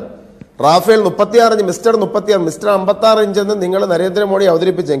റാഫേലാണ്. റാഫേൽ 36 മിസ്റ്റർ 56 ഇഞ്ചെന്ന് നിങ്ങൾ നരേന്ദ്രമോദി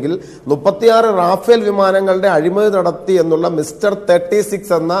അവതരിപ്പിച്ചെങ്കിൽ 36 റാഫേൽ വിമാനങ്ങളുടെ അഴിമതി നടത്തി എന്നുള്ള മിസ്റ്റർ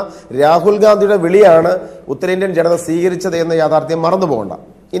 36 എന്ന രാഹുൽ ഗാന്ധിയുടെ വിളിയാണ് ഉത്തരേന്ത്യൻ ജനത സ്വീകരിച്ചത് എന്ന യാഥാർത്ഥ്യം മറന്നു പോകണ്ട.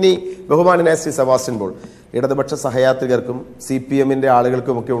 ഇനി ബഹുമാനനായ ശ്രീ സെബാസ്റ്റ്യൻ പോൾ, ഇടതുപക്ഷ സഹയാത്രികർക്കും CPMന്റെ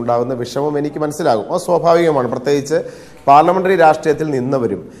ആളുകൾക്കുമൊക്കെ ഉണ്ടാകുന്ന വിഷമം എനിക്ക് മനസ്സിലാകും. അത് സ്വാഭാവികമാണ്. പ്രത്യേകിച്ച് പാർലമെന്ററി രാഷ്ട്രീയത്തിൽ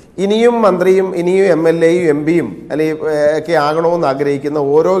നിന്നവരും ഇനിയും മന്ത്രിയും ഇനിയും MLAയും MPയും അല്ലെങ്കിൽ ഒക്കെ ആകണമെന്ന് ആഗ്രഹിക്കുന്ന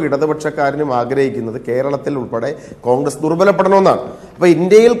ഓരോ ഇടതുപക്ഷക്കാരനും ആഗ്രഹിക്കുന്നത് കേരളത്തിൽ ഉൾപ്പെടെ കോൺഗ്രസ് ദുർബലപ്പെടണമെന്നാണ്. അപ്പൊ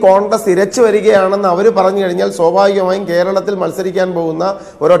ഇന്ത്യയിൽ കോൺഗ്രസ് ഇരച്ചു വരികയാണെന്ന് അവർ പറഞ്ഞു കഴിഞ്ഞാൽ സ്വാഭാവികമായും കേരളത്തിൽ മത്സരിക്കാൻ പോകുന്ന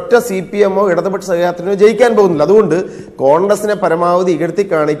ഒരൊറ്റ CPMോ ഇടതുപക്ഷ സഹയാത്രികനോ ജയിക്കാൻ പോകുന്നില്ല. അതുകൊണ്ട് കോൺഗ്രസിനെ പരമാവധി ഇകഴ്ത്തി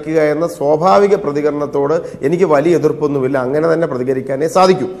കാണിക്കുക എന്ന സ്വാഭാവിക പ്രതികരണത്തോട് എനിക്ക് വലിയ എതിർപ്പൊന്നുമില്ല. അങ്ങനെ തന്നെ പ്രതികരിക്കാനേ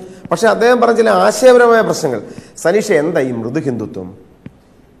സാധിക്കൂ. പക്ഷെ അദ്ദേഹം പറഞ്ഞ ചില ആശയപരമായ പ്രശ്നങ്ങൾ. സനീഷ്, എന്താ ഈ മൃദു ഹിന്ദുത്വം?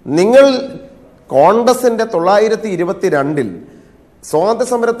 നിങ്ങൾ കോൺഗ്രസിന്റെ 922 സ്വാതന്ത്ര്യ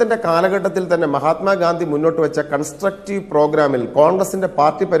സമരത്തിന്റെ കാലഘട്ടത്തിൽ തന്നെ മഹാത്മാഗാന്ധി മുന്നോട്ട് വെച്ച കൺസ്ട്രക്റ്റീവ് പ്രോഗ്രാമിൽ കോൺഗ്രസിന്റെ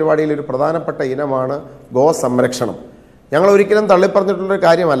പാർട്ടി പരിപാടിയിൽ ഒരു പ്രധാനപ്പെട്ട ഇനമാണ് ഗോ സംരക്ഷണം. ഞങ്ങൾ ഒരിക്കലും തള്ളിപ്പറഞ്ഞിട്ടുള്ളൊരു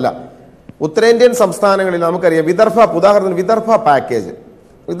കാര്യമല്ല. ഉത്തരേന്ത്യൻ സംസ്ഥാനങ്ങളിൽ നമുക്കറിയാം, ഉദാഹരണത്തിന് വിദർഭ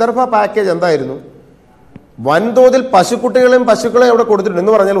പാക്കേജ് എന്തായിരുന്നു? വൻതോതിൽ പശുക്കുട്ടികളെയും അവിടെ കൊടുത്തിട്ടുണ്ട്.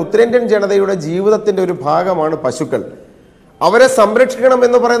 എന്ന് പറഞ്ഞാൽ ഉത്തരേന്ത്യൻ ജനതയുടെ ജീവിതത്തിന്റെ ഒരു ഭാഗമാണ് പശുക്കൾ. അവരെ സംരക്ഷിക്കണം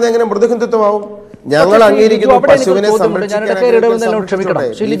എന്ന് പറയുന്നത് എങ്ങനെ മൃദുഹിന്ദുത്വമാവും? ഞങ്ങൾ അംഗീകരിക്കുന്നു പശുവിനെ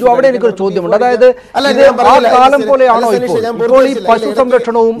എനിക്കൊരു ചോദ്യമുണ്ട്. അതായത് കാലം പോലെയാണോ ഇപ്പോൾ ഈ പശു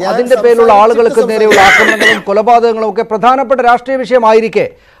സംരക്ഷണവും അതിന്റെ പേരിലുള്ള ആളുകൾക്ക് നേരെയുള്ള ആക്രമണങ്ങളും കൊലപാതകങ്ങളും ഒക്കെ പ്രധാനപ്പെട്ട രാഷ്ട്രീയ വിഷയമായിരിക്കെ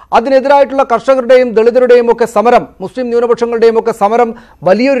അതിനെതിരായിട്ടുള്ള കർഷകരുടെയും ദളിതരുടെയും ഒക്കെ സമരം, മുസ്ലിം ന്യൂനപക്ഷങ്ങളുടെയും ഒക്കെ സമരം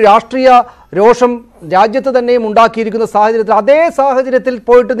വലിയൊരു രാഷ്ട്രീയ രോഷം രാജ്യത്ത് തന്നെയും ഉണ്ടാക്കിയിരിക്കുന്ന സാഹചര്യത്തിൽ, അതേ സാഹചര്യത്തിൽ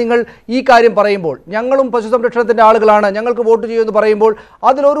പോയിട്ട് നിങ്ങൾ ഈ കാര്യം പറയുമ്പോൾ, ഞങ്ങളും പശു സംരക്ഷണത്തിന്റെ ആളുകളാണ്, ഞങ്ങൾക്ക് വോട്ട് ചെയ്യുമെന്ന് പറയുമ്പോൾ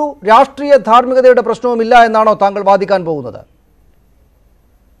അതിലൊരു രാഷ്ട്രീയ ധാർമ്മികതയുടെ പ്രശ്നവുമില്ല എന്നാണോ താങ്കൾ വാദിക്കാൻ പോകുന്നത്?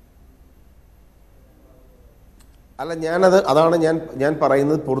 അല്ല, അതാണ് ഞാൻ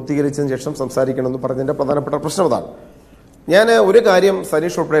പറയുന്നത് പൂർത്തീകരിച്ചതിന് ശേഷം സംസാരിക്കണമെന്ന് പറഞ്ഞതിന്റെ പ്രധാനപ്പെട്ട പ്രശ്നം അതാണ്. ഞാൻ ഒരു കാര്യം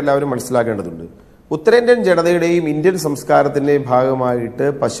സനീഷ് ഉൾപ്പെടെ എല്ലാവരും മനസ്സിലാക്കേണ്ടതുണ്ട്. ഉത്തരേന്ത്യൻ ജനതയുടെയും ഇന്ത്യൻ സംസ്കാരത്തിന്റെയും ഭാഗമായിട്ട്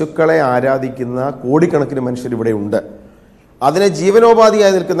പശുക്കളെ ആരാധിക്കുന്ന കോടിക്കണക്കിന് മനുഷ്യർ ഇവിടെ ഉണ്ട്. അതിനെ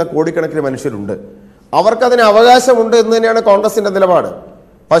ജീവനോപാധിയായി നിൽക്കുന്ന കോടിക്കണക്കിന് മനുഷ്യരുണ്ട്. അവർക്കതിന് അവകാശമുണ്ട് എന്ന് തന്നെയാണ് കോൺഗ്രസിന്റെ നിലപാട്.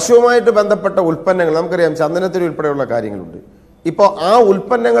 പശുവുമായിട്ട് ബന്ധപ്പെട്ട ഉൽപ്പന്നങ്ങൾ നമുക്കറിയാം, ചന്ദനത്തിന് ഉൾപ്പെടെയുള്ള കാര്യങ്ങളുണ്ട്. ഇപ്പോൾ ആ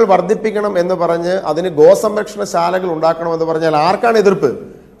ഉൽപ്പന്നങ്ങൾ വർദ്ധിപ്പിക്കണം എന്ന് പറഞ്ഞ് അതിന് ഗോസംരക്ഷണ ശാലകൾ ഉണ്ടാക്കണമെന്ന് പറഞ്ഞാൽ ആർക്കാണ് എതിർപ്പ്?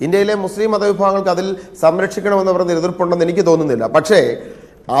 ഇന്ത്യയിലെ മുസ്ലിം മതവിഭാഗങ്ങൾക്ക് അതിൽ സംരക്ഷിക്കണമെന്ന് പറഞ്ഞ എതിർപ്പുണ്ടെന്ന് എനിക്ക് തോന്നുന്നില്ല. പക്ഷേ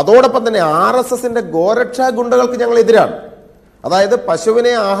അതോടൊപ്പം തന്നെ RSSന്റെ ഗോരക്ഷാ ഗുണ്ടകൾക്ക് ഞങ്ങൾ എതിരാണ്. അതായത്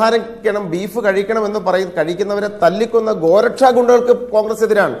പശുവിനെ ആഹാരം ബീഫ് കഴിക്കണം എന്ന് കഴിക്കുന്നവരെ തല്ലിക്കൊന്ന ഗോരക്ഷാ ഗുണ്ടകൾക്ക് കോൺഗ്രസ്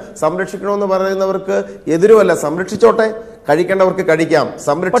എതിരാണ്. സംരക്ഷിക്കണമെന്ന് പറയുന്നവർക്ക് എതിരുമല്ല. സംരക്ഷിച്ചോട്ടെ, കഴിക്കേണ്ടവർക്ക് കഴിക്കാം,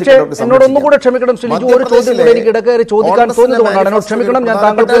 എന്നോടൊന്നുകൂടെ ക്ഷമിക്കണം ശ്രീജു, ഒരു ചോദ്യം കൂടെ എനിക്ക് ഇടകയറി ചോദിക്കാൻ തോന്നുന്നതുകൊണ്ടാണ്. എന്നോട് ക്ഷമിക്കണം, ഞാൻ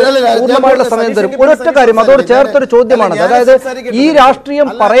താങ്കൾക്ക് പൂർണ്ണമായുള്ള സമയം തരും. ഒരൊറ്റ കാര്യം അതോട് ചേർത്തൊരു ചോദ്യമാണ്. അതായത് ഈ രാഷ്ട്രീയം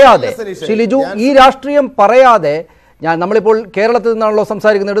പറയാതെ ശ്രീജു, ഈ രാഷ്ട്രീയം പറയാതെ നമ്മളിപ്പോൾ കേരളത്തിൽ നിന്നാണല്ലോ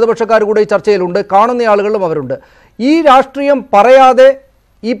സംസാരിക്കുന്നത്, ഇടതുപക്ഷക്കാർ കൂടെ ഈ ചർച്ചയിലുണ്ട്, കാണുന്ന ആളുകളിലും അവരുണ്ട്. ഈ രാഷ്ട്രീയം പറയാതെ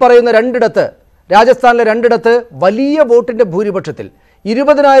ഈ പറയുന്ന രണ്ടിടത്ത്, രാജസ്ഥാനിലെ രണ്ടിടത്ത് വലിയ വോട്ടിന്റെ ഭൂരിപക്ഷത്തിൽ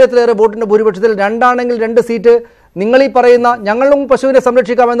 20,000-ലേറെ വോട്ടിന്റെ ഭൂരിപക്ഷത്തിൽ 2 ആണെങ്കിൽ 2 സീറ്റ് നിങ്ങൾ ഈ പറയുന്ന ഞങ്ങളും പശുവിനെ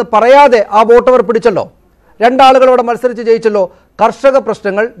സംരക്ഷിക്കാമെന്ന് പറയാതെ ആ വോട്ട് അവർ പിടിച്ചല്ലോ. 2 ആളുകളോടെ മത്സരിച്ച് ജയിച്ചല്ലോ. കർഷക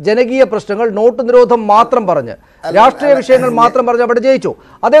പ്രശ്നങ്ങൾ, ജനകീയ പ്രശ്നങ്ങൾ, നോട്ട് നിരോധം മാത്രം പറഞ്ഞ്, രാഷ്ട്രീയ വിഷയങ്ങൾ മാത്രം പറഞ്ഞ് അവിടെ ജയിച്ചു.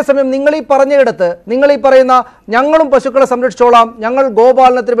 അതേസമയം നിങ്ങൾ ഈ പറഞ്ഞയിടത്ത് നിങ്ങൾ ഈ പറയുന്ന ഞങ്ങളും പശുക്കളെ സംരക്ഷിച്ചോളാം, ഞങ്ങൾ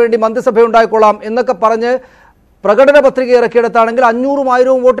ഗോപാലനത്തിന് വേണ്ടി മന്ത്രിസഭ ഉണ്ടായിക്കോളാം എന്നൊക്കെ പറഞ്ഞ് പ്രകടന പത്രിക ഇറക്കിയെടുത്താണെങ്കിൽ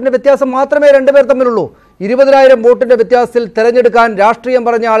 500,000 വോട്ടിന്റെ വ്യത്യാസം മാത്രമേ രണ്ടുപേർ തമ്മിലുള്ളൂ. 20,000 വോട്ടിന്റെ വ്യത്യാസത്തിൽ തെരഞ്ഞെടുക്കാൻ, രാഷ്ട്രീയം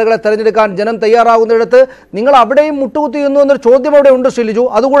പറഞ്ഞ ആളുകളെ തെരഞ്ഞെടുക്കാൻ ജനം തയ്യാറാകുന്നിടത്ത് നിങ്ങൾ അവിടെയും മുട്ടുകുത്തിയുന്നു എന്നൊരു ചോദ്യം അവിടെ ഉണ്ട് ശ്രീ ലിജു.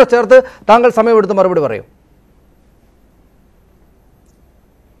 അതുകൂടെ ചേർത്ത് താങ്കൾ സമയമെടുത്ത് മറുപടി പറയും.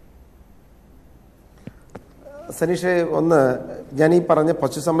 സനീഷെ, ഒന്ന് ഞാൻ ഈ പറഞ്ഞ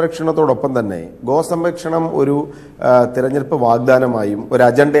പശു സംരക്ഷണത്തോടൊപ്പം തന്നെ ഗോസംരക്ഷണം ഒരു തിരഞ്ഞെടുപ്പ് വാഗ്ദാനമായും ഒരു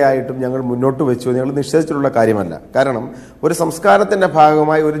അജണ്ടയായിട്ടും ഞങ്ങൾ മുന്നോട്ട് വെച്ചു ഞങ്ങൾ നിശ്ചയിച്ചിട്ടുള്ള കാര്യമല്ല. കാരണം ഒരു സംസ്കാരത്തിന്റെ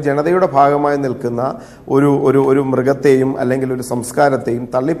ഭാഗമായി, ഒരു ജനതയുടെ ഭാഗമായി നിൽക്കുന്ന ഒരു മൃഗത്തെയും അല്ലെങ്കിൽ ഒരു സംസ്കാരത്തെയും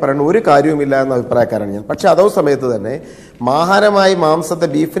തള്ളിപ്പറയുന്ന ഒരു കാര്യവുമില്ല എന്ന അഭിപ്രായക്കാരാണ് ഞാൻ. പക്ഷെ അതേ സമയത്ത് തന്നെ ആഹാരമായി മാംസത്തെ,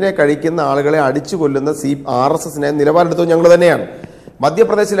 ബീഫിനെ കഴിക്കുന്ന ആളുകളെ അടിച്ചു കൊല്ലുന്ന RSSനെ നിലപാടെടുത്തത് ഞങ്ങൾ തന്നെയാണ്.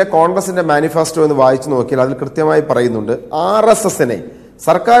 മധ്യപ്രദേശിലെ കോൺഗ്രസിന്റെ മാനിഫെസ്റ്റോ എന്ന് വായിച്ചു നോക്കിയാൽ അതിൽ കൃത്യമായി പറയുന്നുണ്ട്, RSSനെ,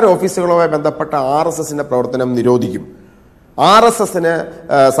 സർക്കാർ ഓഫീസുകളുമായി ബന്ധപ്പെട്ട RSSന്റെ പ്രവർത്തനം നിരോധിക്കും, RSSന്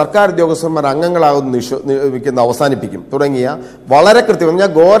സർക്കാർ ഉദ്യോഗസ്ഥന്മാർ അംഗങ്ങളാകുന്ന അവസാനിപ്പിക്കും തുടങ്ങിയ വളരെ കൃത്യം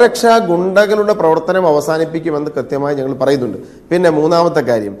ഗോരക്ഷാ ഗുണ്ടകളുടെ പ്രവർത്തനം അവസാനിപ്പിക്കുമെന്ന് കൃത്യമായി ഞങ്ങൾ പറയുന്നുണ്ട്. പിന്നെ മൂന്നാമത്തെ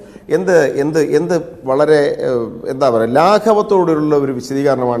കാര്യം, എന്ത് വളരെ എന്താ പറയുക, ലാഘവത്തോടുള്ള ഒരു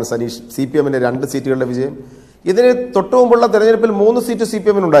വിശദീകരണമാണ് സനീഷ് CPMന്റെ 2 സീറ്റുകളുടെ വിജയം. ഇതിന് തൊട്ടുമുമ്പുള്ള തെരഞ്ഞെടുപ്പിൽ 3 സീറ്റ്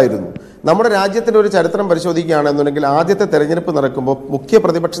CPMന് ഉണ്ടായിരുന്നു. നമ്മുടെ രാജ്യത്തിന്റെ ഒരു ചരിത്രം പരിശോധിക്കുകയാണെന്നുണ്ടെങ്കിൽ ആദ്യത്തെ തെരഞ്ഞെടുപ്പ് നടക്കുമ്പോൾ മുഖ്യ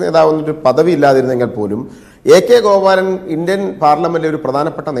പ്രതിപക്ഷ നേതാവെന്നൊരു പദവി ഇല്ലാതിരുന്നെങ്കിൽ പോലും AK ഗോപാലൻ ഇന്ത്യൻ പാർലമെന്റിലെ ഒരു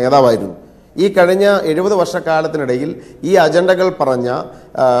പ്രധാനപ്പെട്ട നേതാവായിരുന്നു. ഈ കഴിഞ്ഞ 70 വർഷക്കാലത്തിനിടയിൽ ഈ അജണ്ടകൾ പറഞ്ഞ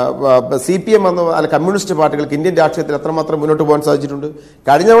CPM അല്ല കമ്മ്യൂണിസ്റ്റ് പാർട്ടികൾക്ക് ഇന്ത്യൻ രാഷ്ട്രീയത്തിൽ എത്രമാത്രം മുന്നോട്ട് പോകാൻ സാധിച്ചിട്ടുണ്ട്.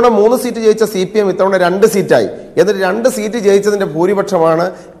 കഴിഞ്ഞ തവണ 3 സീറ്റ് ജയിച്ച CPM ഇത്തവണ 2 സീറ്റായി. എന്നിട്ട് 2 സീറ്റ് ജയിച്ചതിന്റെ ഭൂരിപക്ഷമാണ്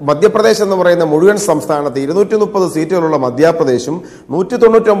മധ്യപ്രദേശ് എന്ന് പറയുന്ന മുഴുവൻ സംസ്ഥാനത്ത് 230 സീറ്റുകളുള്ള മധ്യപ്രദേശും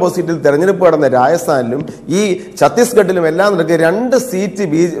 199 സീറ്റിൽ തെരഞ്ഞെടുപ്പ് നടന്ന രാജസ്ഥാനിലും ഈ ഛത്തീസ്ഗഡിലും എല്ലാം നടക്കുക 2 സീറ്റ്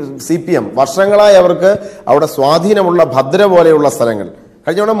CPM വർഷങ്ങളായി അവർക്ക് അവിടെ സ്വാധീനമുള്ള ഭദ്ര പോലെയുള്ള സ്ഥലങ്ങൾ.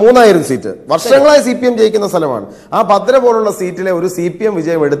 കഴിഞ്ഞ 3,000 സീറ്റ് വർഷങ്ങളായി CPM ജയിക്കുന്ന സ്ഥലമാണ്. ആ ഭദ്ര പോലുള്ള സീറ്റിലെ ഒരു CPM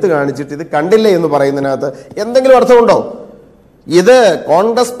വിജയം എടുത്തു കാണിച്ചിട്ട് ഇത് കണ്ടില്ലേ എന്ന് പറയുന്നതിനകത്ത് എന്തെങ്കിലും അർത്ഥമുണ്ടോ? ഇത്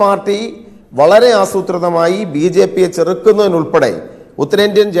കോൺഗ്രസ് പാർട്ടി വളരെ ആസൂത്രിതമായി BJPയെ ചെറുക്കുന്നതിനുൾപ്പെടെ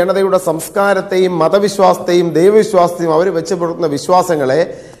ഉത്തരേന്ത്യൻ ജനതയുടെ സംസ്കാരത്തെയും മതവിശ്വാസത്തെയും ദൈവവിശ്വാസത്തെയും അവർ വെച്ച് പുലർത്തുന്ന വിശ്വാസങ്ങളെ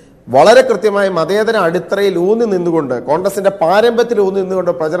വളരെ കൃത്യമായി മതേതര അടിത്തറയിൽ ഊന്നി നിന്നുകൊണ്ട്, കോൺഗ്രസിന്റെ പാരമ്പര്യത്തിൽ ഊന്നി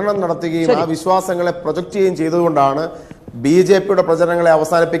നിന്നുകൊണ്ട് പ്രചരണം നടത്തുകയും ആ വിശ്വാസങ്ങളെ പ്രൊജക്ട് ചെയ്യുകയും ചെയ്തുകൊണ്ടാണ് BJPയുടെ പ്രചരണങ്ങളെ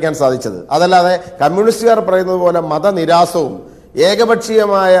അവസാനിപ്പിക്കാൻ സാധിച്ചത്. അതല്ലാതെ കമ്മ്യൂണിസ്റ്റുകാർ പറയുന്നത് പോലെ മതനിരാസവും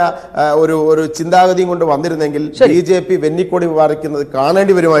ഏകപക്ഷീയമായ ഒരു ചിന്താഗതിയും കൊണ്ട് വന്നിരുന്നെങ്കിൽ BJP വെന്നിക്കൊടി വാറിക്കുന്നത്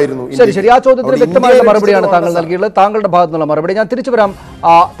കാണേണ്ടി വരുമായിരുന്നു. ശരി, ആ ചോദ്യത്തിന് വ്യക്തമായ മറുപടിയാണ് താങ്കൾ നൽകിയുള്ളത്. താങ്കളുടെ ഭാഗത്തു നിന്നുള്ള മറുപടി ഞാൻ തിരിച്ചു വരാം.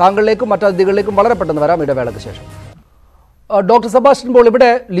 താങ്കളിലേക്കും മറ്റു അതിഥികളിലേക്കും വളരെ പെട്ടെന്ന് വരാം ഇടവേളയ്ക്ക് ശേഷം. ഡോക്ടർ സെബാസ്റ്റ്യൻ പോൾ, ഇവിടെ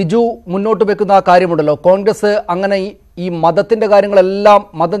ലിജു മുന്നോട്ട് വെക്കുന്ന ആ കാര്യമുണ്ടല്ലോ, കോൺഗ്രസ് അങ്ങനെ ഈ മതത്തിന്റെ കാര്യങ്ങളെല്ലാം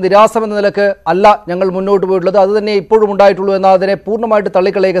മതനിരാസം എന്ന നിലക്ക് അല്ല ഞങ്ങൾ മുന്നോട്ട് പോയിട്ടുള്ളത്, അത് തന്നെ ഇപ്പോഴും ഉണ്ടായിട്ടുള്ളൂ എന്നാൽ അതിനെ പൂർണ്ണമായിട്ട്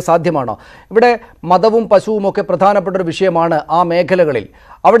തള്ളിക്കളയുക സാധ്യമാണോ? ഇവിടെ മതവും പശുവും ഒക്കെ പ്രധാനപ്പെട്ട ഒരു വിഷയമാണ് ആ മേഖലകളിൽ.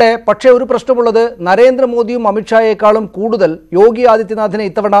 അവിടെ പക്ഷേ ഒരു പ്രശ്നമുള്ളത്, നരേന്ദ്രമോദിയും അമിത്ഷായേക്കാളും കൂടുതൽ യോഗി ആദിത്യനാഥിനെ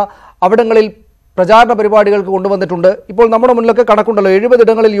ഇത്തവണ അവിടങ്ങളിൽ പ്രചാരണ പരിപാടികൾക്ക് കൊണ്ടുവന്നിട്ടുണ്ട്. ഇപ്പോൾ നമ്മുടെ മുന്നിലൊക്കെ കണക്കുണ്ടല്ലോ, 70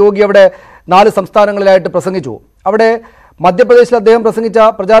 ഇടങ്ങളിൽ യോഗി അവിടെ 4 സംസ്ഥാനങ്ങളിലായിട്ട് പ്രസംഗിച്ചു. അവിടെ മധ്യപ്രദേശിൽ അദ്ദേഹം പ്രസംഗിച്ച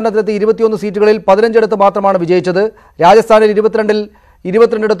പ്രചാരണത്തിലെത്തി 21 സീറ്റുകളിൽ 15 മാത്രമാണ് വിജയിച്ചത്. രാജസ്ഥാനിൽ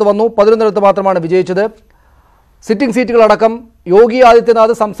 22 വന്നു, 11 മാത്രമാണ് വിജയിച്ചത്. സിറ്റിംഗ് സീറ്റുകളടക്കം യോഗി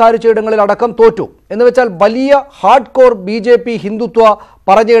ആദിത്യനാഥ് സംസാരിച്ച ഇടങ്ങളിലടക്കം തോറ്റു. എന്ന് വെച്ചാൽ വലിയ ഹാർഡ് കോർ BJP ഹിന്ദുത്വ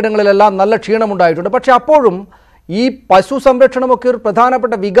പറഞ്ഞയിടങ്ങളിലെല്ലാം നല്ല ക്ഷീണമുണ്ടായിട്ടുണ്ട്. പക്ഷെ അപ്പോഴും ഈ പശു സംരക്ഷണമൊക്കെ ഒരു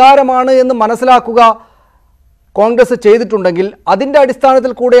പ്രധാനപ്പെട്ട വികാരമാണ് എന്ന് മനസ്സിലാക്കുക കോൺഗ്രസ് ചെയ്തിട്ടുണ്ടെങ്കിൽ അതിൻ്റെ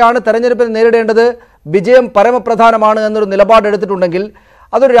അടിസ്ഥാനത്തിൽ കൂടെയാണ് തെരഞ്ഞെടുപ്പിൽ നേരിടേണ്ടത്, വിജയം പരമപ്രധാനമാണ് എന്നൊരു നിലപാടെടുത്തിട്ടുണ്ടെങ്കിൽ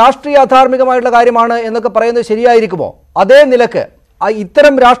അതൊരു രാഷ്ട്രീയ അധാർമികമായിട്ടുള്ള കാര്യമാണ് എന്നൊക്കെ പറയുന്നത് ശരിയായിരിക്കുമോ? അതേ നിലക്ക്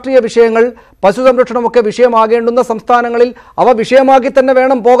ഇത്തരം രാഷ്ട്രീയ വിഷയങ്ങൾ, പശു സംരക്ഷണമൊക്കെ വിഷയമാകേണ്ടുന്ന സംസ്ഥാനങ്ങളിൽ അവ വിഷയമാക്കി തന്നെ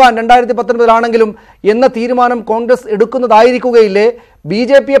വേണം പോകാൻ 2019 എന്ന തീരുമാനം കോൺഗ്രസ് എടുക്കുന്നതായിരിക്കുകയില്ലേ?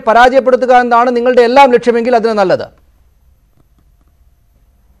 BJPയെ പരാജയപ്പെടുത്തുക എന്നാണ് നിങ്ങളുടെ എല്ലാം ലക്ഷ്യമെങ്കിൽ അതിന് നല്ലത്.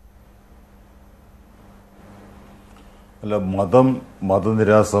 അല്ല,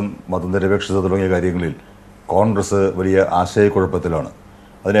 മതനിരാസം, മതനിരപേക്ഷത തുടങ്ങിയ കാര്യങ്ങളിൽ കോൺഗ്രസ് വലിയ ആശയക്കുഴപ്പത്തിലാണ്.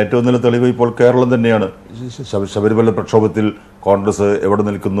 അതിന് ഏറ്റവും നല്ല തെളിവ് ഇപ്പോൾ കേരളം തന്നെയാണ്. ശബരിമല പ്രക്ഷോഭത്തിൽ കോൺഗ്രസ് എവിടെ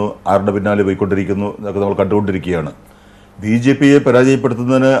നിൽക്കുന്നു, ആരുടെ പിന്നാലെ പോയിക്കൊണ്ടിരിക്കുന്നു എന്നൊക്കെ നമ്മൾ കണ്ടുകൊണ്ടിരിക്കുകയാണ്. BJPയെ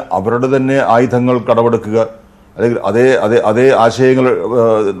പരാജയപ്പെടുത്തുന്നതിന് അവരുടെ തന്നെ ആയുധങ്ങൾ കടമെടുക്കുക, അല്ലെങ്കിൽ അതേ ആശയങ്ങൾ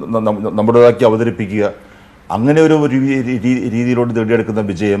നമ്മുടേതാക്കി അവതരിപ്പിക്കുക, അങ്ങനെ ഒരു രീതിയിലോട്ട് നേടിയെടുക്കുന്ന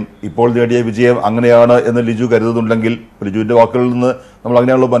വിജയം, ഇപ്പോൾ നേടിയ വിജയം അങ്ങനെയാണ് എന്ന് ലിജു കരുതുന്നുണ്ടെങ്കിൽ ലിജുവിന്റെ വാക്കുകളിൽ നിന്ന് നമ്മൾ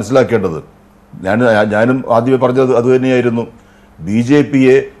അങ്ങനെയാണല്ലോ മനസ്സിലാക്കേണ്ടത്. ഞാനും ആദ്യമേ പറഞ്ഞത് അതുതന്നെയായിരുന്നു. ബി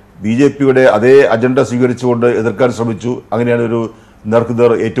ജെ പിയുടെ അതേ അജണ്ട സ്വീകരിച്ചുകൊണ്ട് എതിർക്കാൻ ശ്രമിച്ചു. അങ്ങനെയാണ് ഒരു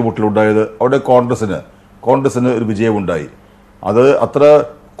നേർക്കുനേർ ഏറ്റുമുട്ടലുണ്ടായത്. അവിടെ കോൺഗ്രസിന് ഒരു വിജയമുണ്ടായി. അത് അത്ര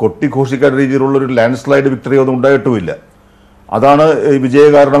കൊട്ടിഘോഷിക്കാൻ രീതിയിലുള്ളൊരു ലാൻഡ് സ്ലൈഡ് വിക്ടറി ഒന്നും ഉണ്ടായിട്ടുമില്ല. അതാണ് വിജയ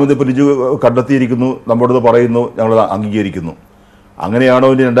കാരണമെന്ന് ഇപ്പോൾ ലിജു കണ്ടെത്തിയിരിക്കുന്നു, നമ്മോടത് പറയുന്നു, ഞങ്ങൾ അംഗീകരിക്കുന്നു. അങ്ങനെയാണോ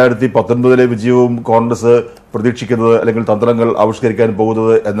ഇനി 2019 വിജയവും കോൺഗ്രസ് പ്രതീക്ഷിക്കുന്നത്, അല്ലെങ്കിൽ തന്ത്രങ്ങൾ ആവിഷ്കരിക്കാൻ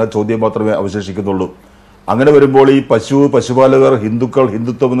പോകുന്നത് എന്ന ചോദ്യം മാത്രമേ അവശേഷിക്കുന്നുള്ളൂ. അങ്ങനെ വരുമ്പോൾ ഈ പശുപാലകർ,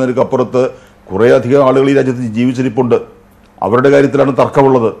 ഹിന്ദുത്വം എന്നതിനപ്പുറത്ത് കുറേയധികം ആളുകൾ ഈ രാജ്യത്ത് ജീവിച്ചിരിപ്പുണ്ട്. അവരുടെ കാര്യത്തിലാണ്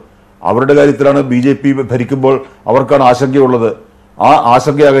തർക്കമുള്ളത്. അവരുടെ കാര്യത്തിലാണ് BJP ഭരിക്കുമ്പോൾ അവർക്കാണ് ആശങ്കയുള്ളത്. ആ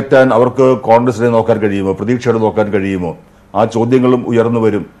ആശങ്ക അകറ്റാൻ അവർക്ക് കോൺഗ്രസിനെ നോക്കാൻ കഴിയുമോ, പ്രതീക്ഷയോടെ നോക്കാൻ കഴിയുമോ? ആ ചോദ്യങ്ങളും ഉയർന്നു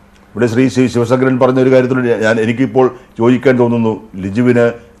വരും. ഇവിടെ ശ്രീ ശിവശങ്കരൻ പറഞ്ഞ ഒരു കാര്യത്തിൽ എനിക്കിപ്പോൾ ചോദിക്കാൻ തോന്നുന്നു, ലിജുവിന്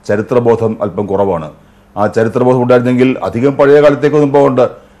ചരിത്രബോധം അല്പം കുറവാണ്. ആ ചരിത്രബോധം ഉണ്ടായിരുന്നെങ്കിൽ അധികം പഴയ കാലത്തേക്കൊന്നും പോകണ്ട.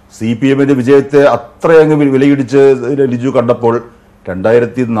 CPMന്റെ വിജയത്തെ അത്രയങ്ങ് വിലയിടിച്ച് ലിജു കണ്ടപ്പോൾ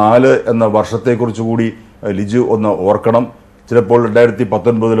 2004 എന്ന വർഷത്തെക്കുറിച്ച് കൂടി ലിജു ഒന്ന് ഓർക്കണം. ചിലപ്പോൾ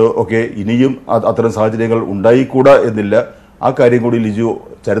 2019 ഒക്കെ ഇനിയും അത്തരം സാഹചര്യങ്ങൾ ഉണ്ടായിക്കൂടാ എന്നില്ല. ആ കാര്യം കൂടി ലിജു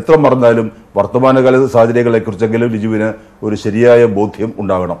ചരിത്രം മറന്നാലും വർത്തമാനകാല സാഹചര്യങ്ങളെക്കുറിച്ചെങ്കിലും ലിജുവിന് ഒരു ശരിയായ ബോധ്യം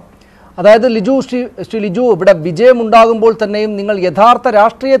ഉണ്ടാകണം. അതായത് ശ്രീ ലിജു, ഇവിടെ വിജയമുണ്ടാകുമ്പോൾ തന്നെയും നിങ്ങൾ യഥാർത്ഥ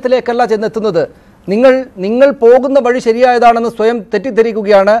രാഷ്ട്രീയത്തിലേക്കല്ല ചെന്നെത്തുന്നത്. നിങ്ങൾ പോകുന്ന വഴി ശരിയായതാണെന്ന് സ്വയം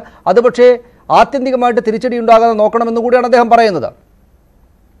തെറ്റിദ്ധരിക്കുകയാണ്. അത് പക്ഷേ ആത്യന്തികമായിട്ട് തിരിച്ചടി ഉണ്ടാകാതെ നോക്കണമെന്ന് കൂടിയാണ് അദ്ദേഹം പറയുന്നത്.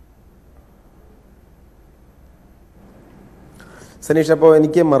 സനീഷ്, അപ്പോൾ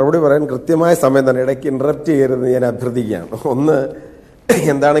എനിക്ക് മറുപടി പറയാൻ കൃത്യമായ സമയം തന്നെ, ഇടയ്ക്ക് ഇന്ററപ്റ്റ് ചെയ്യരുത് ഞാൻ അഭ്യർത്ഥിക്കുകയാണ്. ഒന്ന്,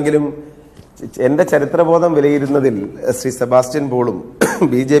 എന്താണെങ്കിലും എൻ്റെ ചരിത്രബോധം വിലയിരുന്നതിൽ ശ്രീ സെബാസ്റ്റ്യൻ പോളും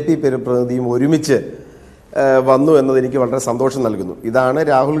BJP പ്രതിനിധിയും ഒരുമിച്ച് വന്നു എന്നത് എനിക്ക് വളരെ സന്തോഷം നൽകുന്നു. ഇതാണ്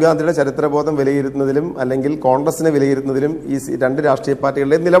രാഹുൽ ഗാന്ധിയുടെ ചരിത്രബോധം വിലയിരുത്തുന്നതിലും അല്ലെങ്കിൽ കോൺഗ്രസിനെ വിലയിരുത്തുന്നതിലും ഈ രണ്ട് രാഷ്ട്രീയ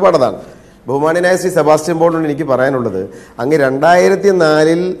പാർട്ടികളുടെയും നിലപാടതാണ്. ബഹുമാന്യനായ ശ്രീ സെബാസ്റ്റ്യൻ പോളിനോട് എനിക്ക് പറയാനുള്ളത്, അങ്ങ്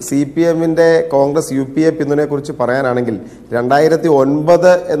 2004 CPMന്റെ കോൺഗ്രസ് UPA പിന്തുണയെക്കുറിച്ച് പറയാനാണെങ്കിൽ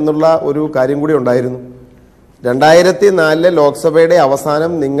 2009 എന്നുള്ള ഒരു കാര്യം കൂടി ഉണ്ടായിരുന്നു. 2004 ലോക്സഭയുടെ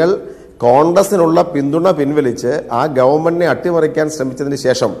അവസാനം നിങ്ങൾ കോൺഗ്രസിനുള്ള പിന്തുണ പിൻവലിച്ച് ആ ഗവൺമെന്റിനെ അട്ടിമറിക്കാൻ ശ്രമിച്ചതിന്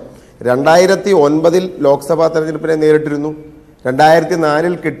ശേഷം 2009 ലോക്സഭാ തെരഞ്ഞെടുപ്പിനെ നേരിട്ടിരുന്നു.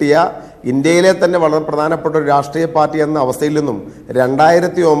 2004 കിട്ടിയ ഇന്ത്യയിലെ തന്നെ വളരെ പ്രധാനപ്പെട്ട ഒരു രാഷ്ട്രീയ പാർട്ടി എന്ന അവസ്ഥയിൽ നിന്നും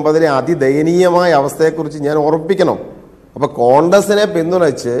 2009 അതിദയനീയമായ അവസ്ഥയെക്കുറിച്ച് ഞാൻ ഓർമ്മിപ്പിക്കണം. അപ്പൊ കോൺഗ്രസിനെ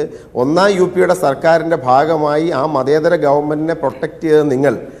പിന്തുണച്ച് ഒന്നാം UPയുടെ സർക്കാരിന്റെ ഭാഗമായി ആ മതേതര ഗവൺമെന്റിനെ പ്രൊട്ടക്ട് ചെയ്ത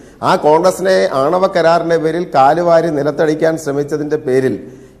നിങ്ങൾ ആ കോൺഗ്രസിനെ ആണവ കരാറിന്റെ പേരിൽ കാലുവാരി നിലത്തടിക്കാൻ ശ്രമിച്ചതിന്റെ പേരിൽ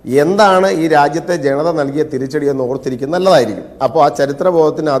എന്താണ് ഈ രാജ്യത്തെ ജനത നൽകിയ തിരിച്ചടി എന്ന് ഓർത്തിരിക്കുന്നത് നല്ലതായിരിക്കും. അപ്പോൾ ആ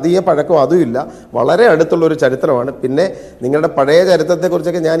ചരിത്രബോധത്തിന് അധിക പഴക്കം അതുമില്ല, വളരെ അടുത്തുള്ള ഒരു ചരിത്രമാണ്. പിന്നെ നിങ്ങളുടെ പഴയ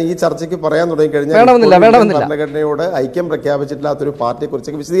ചരിത്രത്തെക്കുറിച്ചൊക്കെ ഞാൻ ഈ ചർച്ചയ്ക്ക് പറയാൻ തുടങ്ങിക്കഴിഞ്ഞാൽ ഭരണഘടനയോട് ഐക്യം പ്രഖ്യാപിച്ചിട്ടില്ലാത്തൊരു പാർട്ടിയെ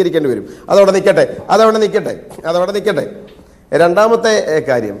കുറിച്ചൊക്കെ വിശദീകരിക്കേണ്ടി വരും. അതവിടെ നിൽക്കട്ടെ. രണ്ടാമത്തെ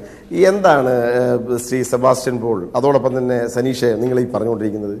കാര്യം, എന്താണ് ശ്രീ സെബാസ്റ്റ്യൻ പോൾ, അതോടൊപ്പം തന്നെ സനീഷെ നിങ്ങൾ ഈ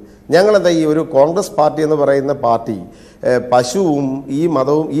പറഞ്ഞുകൊണ്ടിരിക്കുന്നത്, ഞങ്ങളെന്താ ഈ ഒരു കോൺഗ്രസ് പാർട്ടി എന്ന് പറയുന്ന പാർട്ടി പശുവും ഈ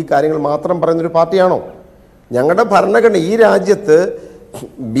മതവും ഈ കാര്യങ്ങൾ മാത്രം പറയുന്നൊരു പാർട്ടിയാണോ? ഞങ്ങളുടെ ഭരണഘടന ഈ രാജ്യത്ത്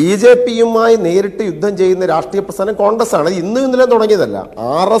BJPയുമായി നേരിട്ട് യുദ്ധം ചെയ്യുന്ന രാഷ്ട്രീയ പ്രസ്ഥാനം കോൺഗ്രസ് ആണ്. ഇന്നലെ തുടങ്ങിയതല്ല.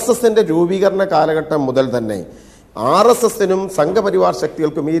 RSSന്റെ രൂപീകരണ കാലഘട്ടം മുതൽ തന്നെ RSSനും സംഘപരിവാർ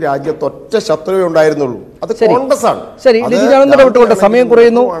ശക്തികൾക്കും ഈ രാജ്യത്ത് ഒറ്റ ശത്രുവേ ഉണ്ടായിരുന്നുള്ളൂ, അത് കോൺഗ്രസ് ആണ്. ശരി, സമയം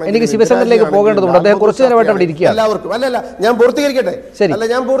കുറയുന്നു, എനിക്ക് ശിവശങ്കറിലേക്ക് പോകേണ്ടതുണ്ട്. അദ്ദേഹം കുറച്ചു നേരമായിട്ട് അവിടെ ഇരിക്കുക. എല്ലാവർക്കും ഞാൻ പൂർത്തീകരിക്കട്ടെ.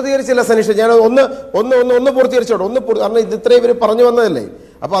 ഞാൻ പൂർത്തീകരിച്ചില്ല സനീഷ്, ഞാൻ ഒന്ന് പൂർത്തീകരിച്ചോട്ടെ. കാരണം ഇത് ഇത്രയും ഇവർ പറഞ്ഞു വന്നതല്ലേ.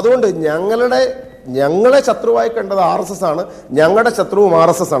 അപ്പൊ അതുകൊണ്ട് ഞങ്ങളെ ശത്രുവായി കണ്ടത് RSS ആണ്, ഞങ്ങളുടെ ശത്രുവും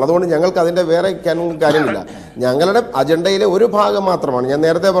RSS ആണ്. അതുകൊണ്ട് ഞങ്ങൾക്ക് അതിന്റെ വേറെ കാര്യമില്ല. ഞങ്ങളുടെ അജണ്ടയിലെ ഒരു ഭാഗം മാത്രമാണ്. ഞാൻ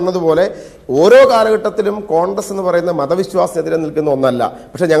നേരത്തെ പറഞ്ഞതുപോലെ ഓരോ കാലഘട്ടത്തിലും കോൺഗ്രസ് എന്ന് പറയുന്ന മതവിശ്വാസത്തിനെതിരെ നിൽക്കുന്ന ഒന്നല്ല.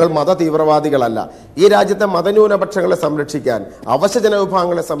 പക്ഷെ ഞങ്ങൾ മത തീവ്രവാദികളല്ല. ഈ രാജ്യത്തെ മതന്യൂനപക്ഷങ്ങളെ സംരക്ഷിക്കാൻ, അവശ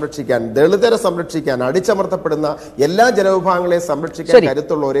ജനവിഭാഗങ്ങളെ സംരക്ഷിക്കാൻ, ദളിതരെ സംരക്ഷിക്കാൻ, അടിച്ചമർത്തപ്പെടുന്ന എല്ലാ ജനവിഭാഗങ്ങളെയും സംരക്ഷിക്കാൻ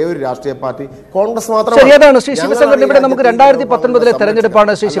കരുത്തുള്ള ഒരേ ഒരു രാഷ്ട്രീയ പാർട്ടി കോൺഗ്രസ് മാത്രമാണ്. ശ്രീ ശിവശങ്കരൻ, ഇവിടെ നമുക്ക് 2019 തെരഞ്ഞെടുപ്പാണ്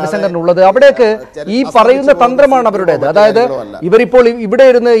ശ്രീ ശിവശങ്കരനുള്ളത്. അവിടേക്ക് ഈ പറയുന്ന തന്ത്രമാണ് അവരുടേത്. അതായത് ഇവരിപ്പോൾ ഇവിടെ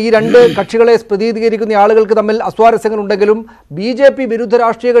ഇരുന്ന് ഈ രണ്ട് കക്ഷികളെ പ്രതിനിധീകരിക്കുന്ന ആളുകൾക്ക് തമ്മിൽ അസ്വാരസ്യങ്ങൾ ഉണ്ടെങ്കിലും BJP വിരുദ്ധ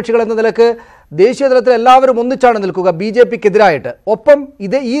രാഷ്ട്രീയ കക്ഷികൾ എന്ന നിലക്ക് ദേശീയ തലത്തിൽ എല്ലാവരും ഒന്നിച്ചാണ് നിൽക്കുക BJPക്കെതിരായിട്ട്. ഒപ്പം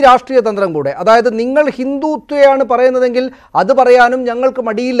ഈ രാഷ്ട്രീയ തന്ത്രം കൂടെ, അതായത് നിങ്ങൾ ഹിന്ദുത്വയാണ് പറയുന്നതെങ്കിൽ അത് പറയാനും ഞങ്ങൾക്ക്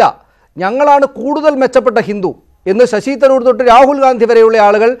മടിയില്ല, ഞങ്ങളാണ് കൂടുതൽ മെച്ചപ്പെട്ട ഹിന്ദു എന്ന് ശശി തരൂർ തൊട്ട് രാഹുൽ ഗാന്ധി വരെയുള്ള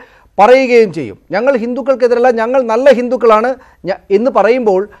ആളുകൾ പറയുകയും ചെയ്യും. ഞങ്ങൾ ഹിന്ദുക്കൾക്കെതിരല്ല, ഞങ്ങൾ നല്ല ഹിന്ദുക്കളാണ് എന്ന്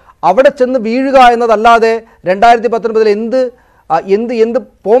പറയുമ്പോൾ അവിടെ ചെന്ന് വീഴുക എന്നതല്ലാതെ 2019 എന്ത്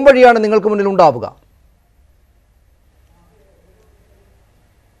പോംവഴിയാണ് നിങ്ങൾക്ക് മുന്നിൽ ഉണ്ടാവുക?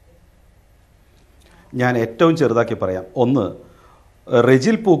 ഞാൻ ഏറ്റവും ചെറുതാക്കി പറയാം. ഒന്ന്,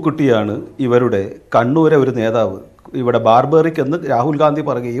 റെജിൽ പൂക്കുട്ടിയാണ് ഇവരുടെ കണ്ണൂരെ ഒരു നേതാവ്. ഇവിടെ ബാർബറിക് എന്ന് രാഹുൽ ഗാന്ധി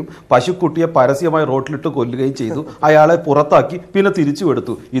പറയുകയും പശുക്കുട്ടിയെ പരസ്യമായി റോട്ടിലിട്ട് കൊല്ലുകയും ചെയ്തു. അയാളെ പുറത്താക്കി പിന്നെ തിരിച്ചു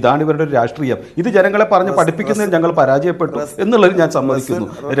എടുത്തു. ഇതാണ് ഇവരുടെ ഒരു രാഷ്ട്രീയം. ഇത് ജനങ്ങളെ പറഞ്ഞ് പഠിപ്പിക്കുന്നതിൽ ഞങ്ങൾ പരാജയപ്പെട്ടു എന്നുള്ളത് ഞാൻ സമ്മതിക്കുന്നു.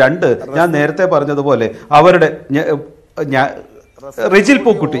 രണ്ട്, ഞാൻ നേരത്തെ പറഞ്ഞതുപോലെ അവരുടെ റിജിൽ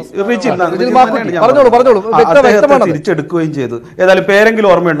പൂക്കുട്ടി തിരിച്ചെടുക്കുകയും ചെയ്തു. ഏതായാലും പേരെങ്കിലും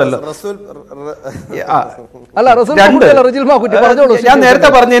ഓർമ്മയുണ്ടല്ലോ. ഞാൻ നേരത്തെ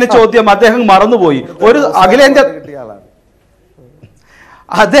പറഞ്ഞതിന് ചോദ്യം അദ്ദേഹം മറന്നുപോയി. ഒരു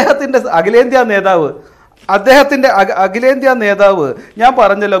അഖിലേന്ത്യാ നേതാവ് ഞാൻ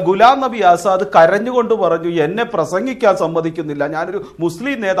പറഞ്ഞല്ലോ, ഗുലാം നബി ആസാദ് കരഞ്ഞുകൊണ്ട് പറഞ്ഞു എന്നെ പ്രസംഗിക്കാൻ സമ്മതിക്കുന്നില്ല, ഞാനൊരു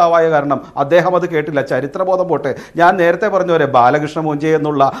മുസ്ലിം നേതാവായ കാരണം. അദ്ദേഹം അത് കേട്ടില്ല. ചരിത്രബോധം പോട്ടെ. ഞാൻ നേരത്തെ പറഞ്ഞ പോലെ ബാലകൃഷ്ണ മോഞ്ചെ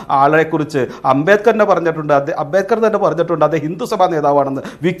എന്നുള്ള ആളെ കുറിച്ച് അംബേദ്കർ തന്നെ പറഞ്ഞിട്ടുണ്ട്. അദ്ദേഹം ഹിന്ദുസഭാ നേതാവാണെന്ന്.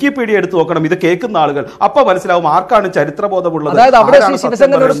 വിക്കിപീഡിയ എടുത്തു നോക്കണം ഇത് കേൾക്കുന്ന ആളുകൾ. അപ്പൊ മനസ്സിലാവും ആർക്കാണ് ചരിത്രബോധമുള്ളത്.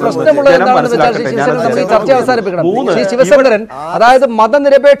 അതായത്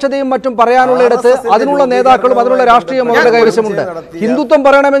മതനിരപേക്ഷതയും മറ്റും പറയാനുള്ളിടത്ത് അതിനുള്ള നേതാക്കളും അതിനുള്ള രാഷ്ട്രീയം അവരുടെ കൈവശമുണ്ട്. ഹിന്ദുത്വം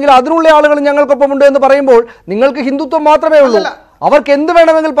പറയണമെങ്കിൽ അതിനുള്ള ആളുകൾ ഞങ്ങൾക്കൊപ്പമുണ്ട് എന്ന് പറയുമ്പോൾ നിങ്ങൾക്ക് ഹിന്ദുത്വം മാത്രമേ ഉള്ളൂ. അവർക്ക് എന്ത്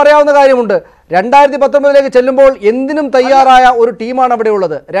വേണമെങ്കിൽ പറയാവുന്ന കാര്യമുണ്ട്. 2019 ചെല്ലുമ്പോൾ എന്തിനും തയ്യാറായ ഒരു ടീമാണ് അവിടെ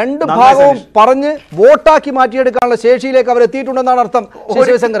ഉള്ളത്. രണ്ട് ഭാഗവും പറഞ്ഞ് വോട്ടാക്കി മാറ്റിയെടുക്കാനുള്ള ശേഷിയിലേക്ക് അവർ എത്തിയിട്ടുണ്ടെന്നാണ് അർത്ഥം.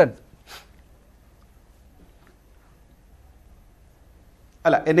 ശിവശങ്കരൻ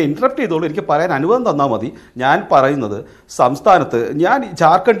അല്ല, എന്നെ ഇന്ററപ്റ്റ് ചെയ്തോളൂ, എനിക്ക് പറയാൻ അനുവാദം തന്നാൽ മതി. ഞാൻ പറയുന്നത് സംസ്ഥാനത്ത് ഞാൻ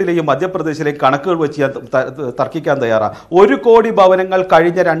ജാർഖണ്ഡിലെയും മധ്യപ്രദേശിലെയും കണക്കുകൾ വെച്ച് ഞാൻ തർക്കിക്കാൻ തയ്യാറാണ്. 1 കോടി ഭവനങ്ങൾ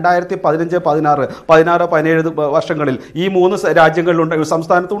കഴിഞ്ഞ 2015, 16, 17 വർഷങ്ങളിൽ ഈ 3 രാജ്യങ്ങളിൽ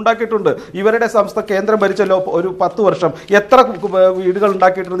സംസ്ഥാനത്ത് ഉണ്ടാക്കിയിട്ടുണ്ട്. ഇവരുടെ കേന്ദ്രം ഭരിച്ചല്ലോ ഒരു 10 വർഷം. എത്ര വീടുകൾ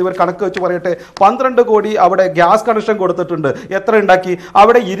ഉണ്ടാക്കിയിട്ടുണ്ട് ഇവർ കണക്ക് വെച്ച് പറയട്ടെ. 12 കോടി അവിടെ ഗ്യാസ് കണക്ഷൻ കൊടുത്തിട്ടുണ്ട്. എത്ര ഉണ്ടാക്കി?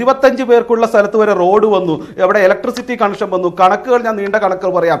 അവിടെ 25 പേർക്കുള്ള സ്ഥലത്ത് വരെ റോഡ് വന്നു. അവിടെ ഇലക്ട്രിസിറ്റി കണക്ഷൻ വന്നു. കണക്കുകൾ ഞാൻ നീണ്ട കണക്കുകൾ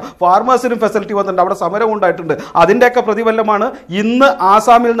പറയാം. ഫാർമേഴ്സിനും ഫെസിലിറ്റി വന്നിട്ടുണ്ട്. അവിടെ സമരം ഉണ്ടായിട്ടുണ്ട്. അതിന്റെയൊക്കെ പ്രതിഫലമാണ് ഇന്ന്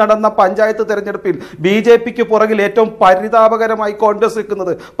ആസാമിൽ നടന്ന പഞ്ചായത്ത് തെരഞ്ഞെടുപ്പിൽ BJPക്ക് പുറകിൽ ഏറ്റവും പരിതാപകരമായി കോൺഗ്രസ്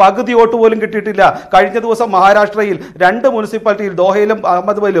നിൽക്കുന്നത്. പകുതി വോട്ട് പോലും കിട്ടിയിട്ടില്ല. കഴിഞ്ഞ ദിവസം മഹാരാഷ്ട്രയിൽ 2 മുനിസിപ്പാലിറ്റിയിൽ ദോഹയിലും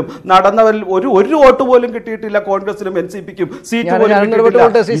അഹമ്മദാബാദിലും നടന്നവരിൽ ഒരു വോട്ട് പോലും കിട്ടിയിട്ടില്ല. കോൺഗ്രസിനും NCPക്കും സീറ്റ് പോലും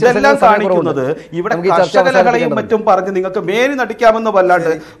കിട്ടിയിട്ടില്ല. ഇതെല്ലാം കാണിക്കുന്നത് ഇവിടെ കർഷകലകളെയും മറ്റും പറഞ്ഞ് നിങ്ങൾക്ക് മേനി നടിക്കാമെന്ന്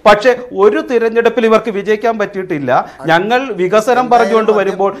വല്ലാണ്ട്. പക്ഷെ ഒരു തിരഞ്ഞെടുപ്പിൽ ഇവർക്ക് വിജയിക്കാൻ പറ്റിയിട്ടില്ല. ഞങ്ങൾ വികസനം പറഞ്ഞുകൊണ്ട്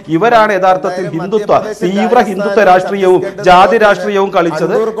വരുമ്പോൾ ഇവരാണ് യഥാർത്ഥത്തിൽ തീവ്ര ഹിന്ദുത്വ രാഷ്ട്രീയവും ജാതി രാഷ്ട്രീയവും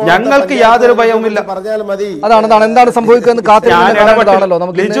കളിച്ചത്. ഞങ്ങൾക്ക് യാതൊരു ഭയവുമില്ല. അതാണ് എന്താണ് സംഭവിക്കുന്നത്.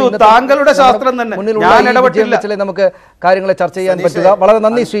 ലിജു, താങ്കളുടെ ശാസ്ത്രം തന്നെ ഞാൻ ഇടപെട്ടില്ല. നമുക്ക് കാര്യങ്ങളെ ചർച്ച ചെയ്യാൻ പറ്റുക. വളരെ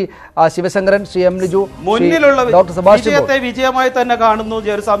നന്ദി ശ്രീ ശിവശങ്കരൻ, ശ്രീ എം ലിജു. മുന്നിലുള്ള വിജയത്തെ വിജയമായി തന്നെ കാണുന്നു,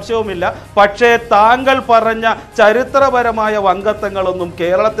 ഒരു സംശയവുമില്ല. പക്ഷേ താങ്കൾ പറഞ്ഞ ചരിത്രപരമായ വങ്കത്വങ്ങളൊന്നും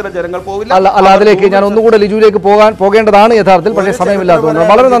കേരളത്തിലെ ജനങ്ങൾ പോവില്ല. അല്ല, അതിലേക്ക് ഞാൻ ഒന്നുകൂടെ ലിജുവിലേക്ക് പോകേണ്ടതാണ് യഥാർത്ഥത്തിൽ. പക്ഷേ സമയമില്ലാത്തതുകൊണ്ട്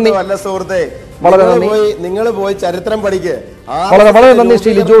വളരെ നന്ദി. വളരെ നന്ദി. നിങ്ങൾ പോയി ചരിത്രം പഠിക്കുക. വളരെ നന്ദി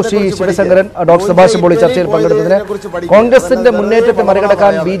ശ്രീ ലിജു, ശ്രീ ശിവശങ്കരൻ, ഡോക്ടർ സുഭാഷ് പോളി ചർച്ചയിൽ പങ്കെടുത്തതിന്. കോൺഗ്രസിന്റെ മുന്നേറ്റത്തെ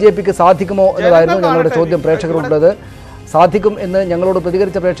മറികടക്കാൻ BJPക്ക് സാധിക്കുമോ എന്നതായിരുന്നു ഞങ്ങളുടെ ചോദ്യം പ്രേക്ഷകരുള്ളത്. സാധിക്കും എന്ന് ഞങ്ങളോട്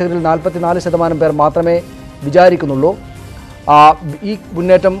പ്രതികരിച്ച പ്രേക്ഷകരിൽ 44% പേർ മാത്രമേ വിചാരിക്കുന്നുള്ളൂ. ഈ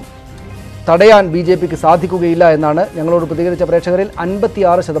മുന്നേറ്റം തടയാൻ BJPക്ക് സാധിക്കുകയില്ല എന്നാണ് ഞങ്ങളോട് പ്രതികരിച്ച പ്രേക്ഷകരിൽ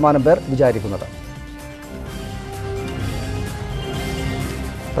 56% പേർ വിചാരിക്കുന്നത്.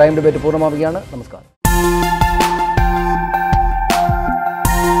 പ്രൈം ഡിബേറ്റ് പൂർണ്ണമാവുകയാണ്. നമസ്കാരം.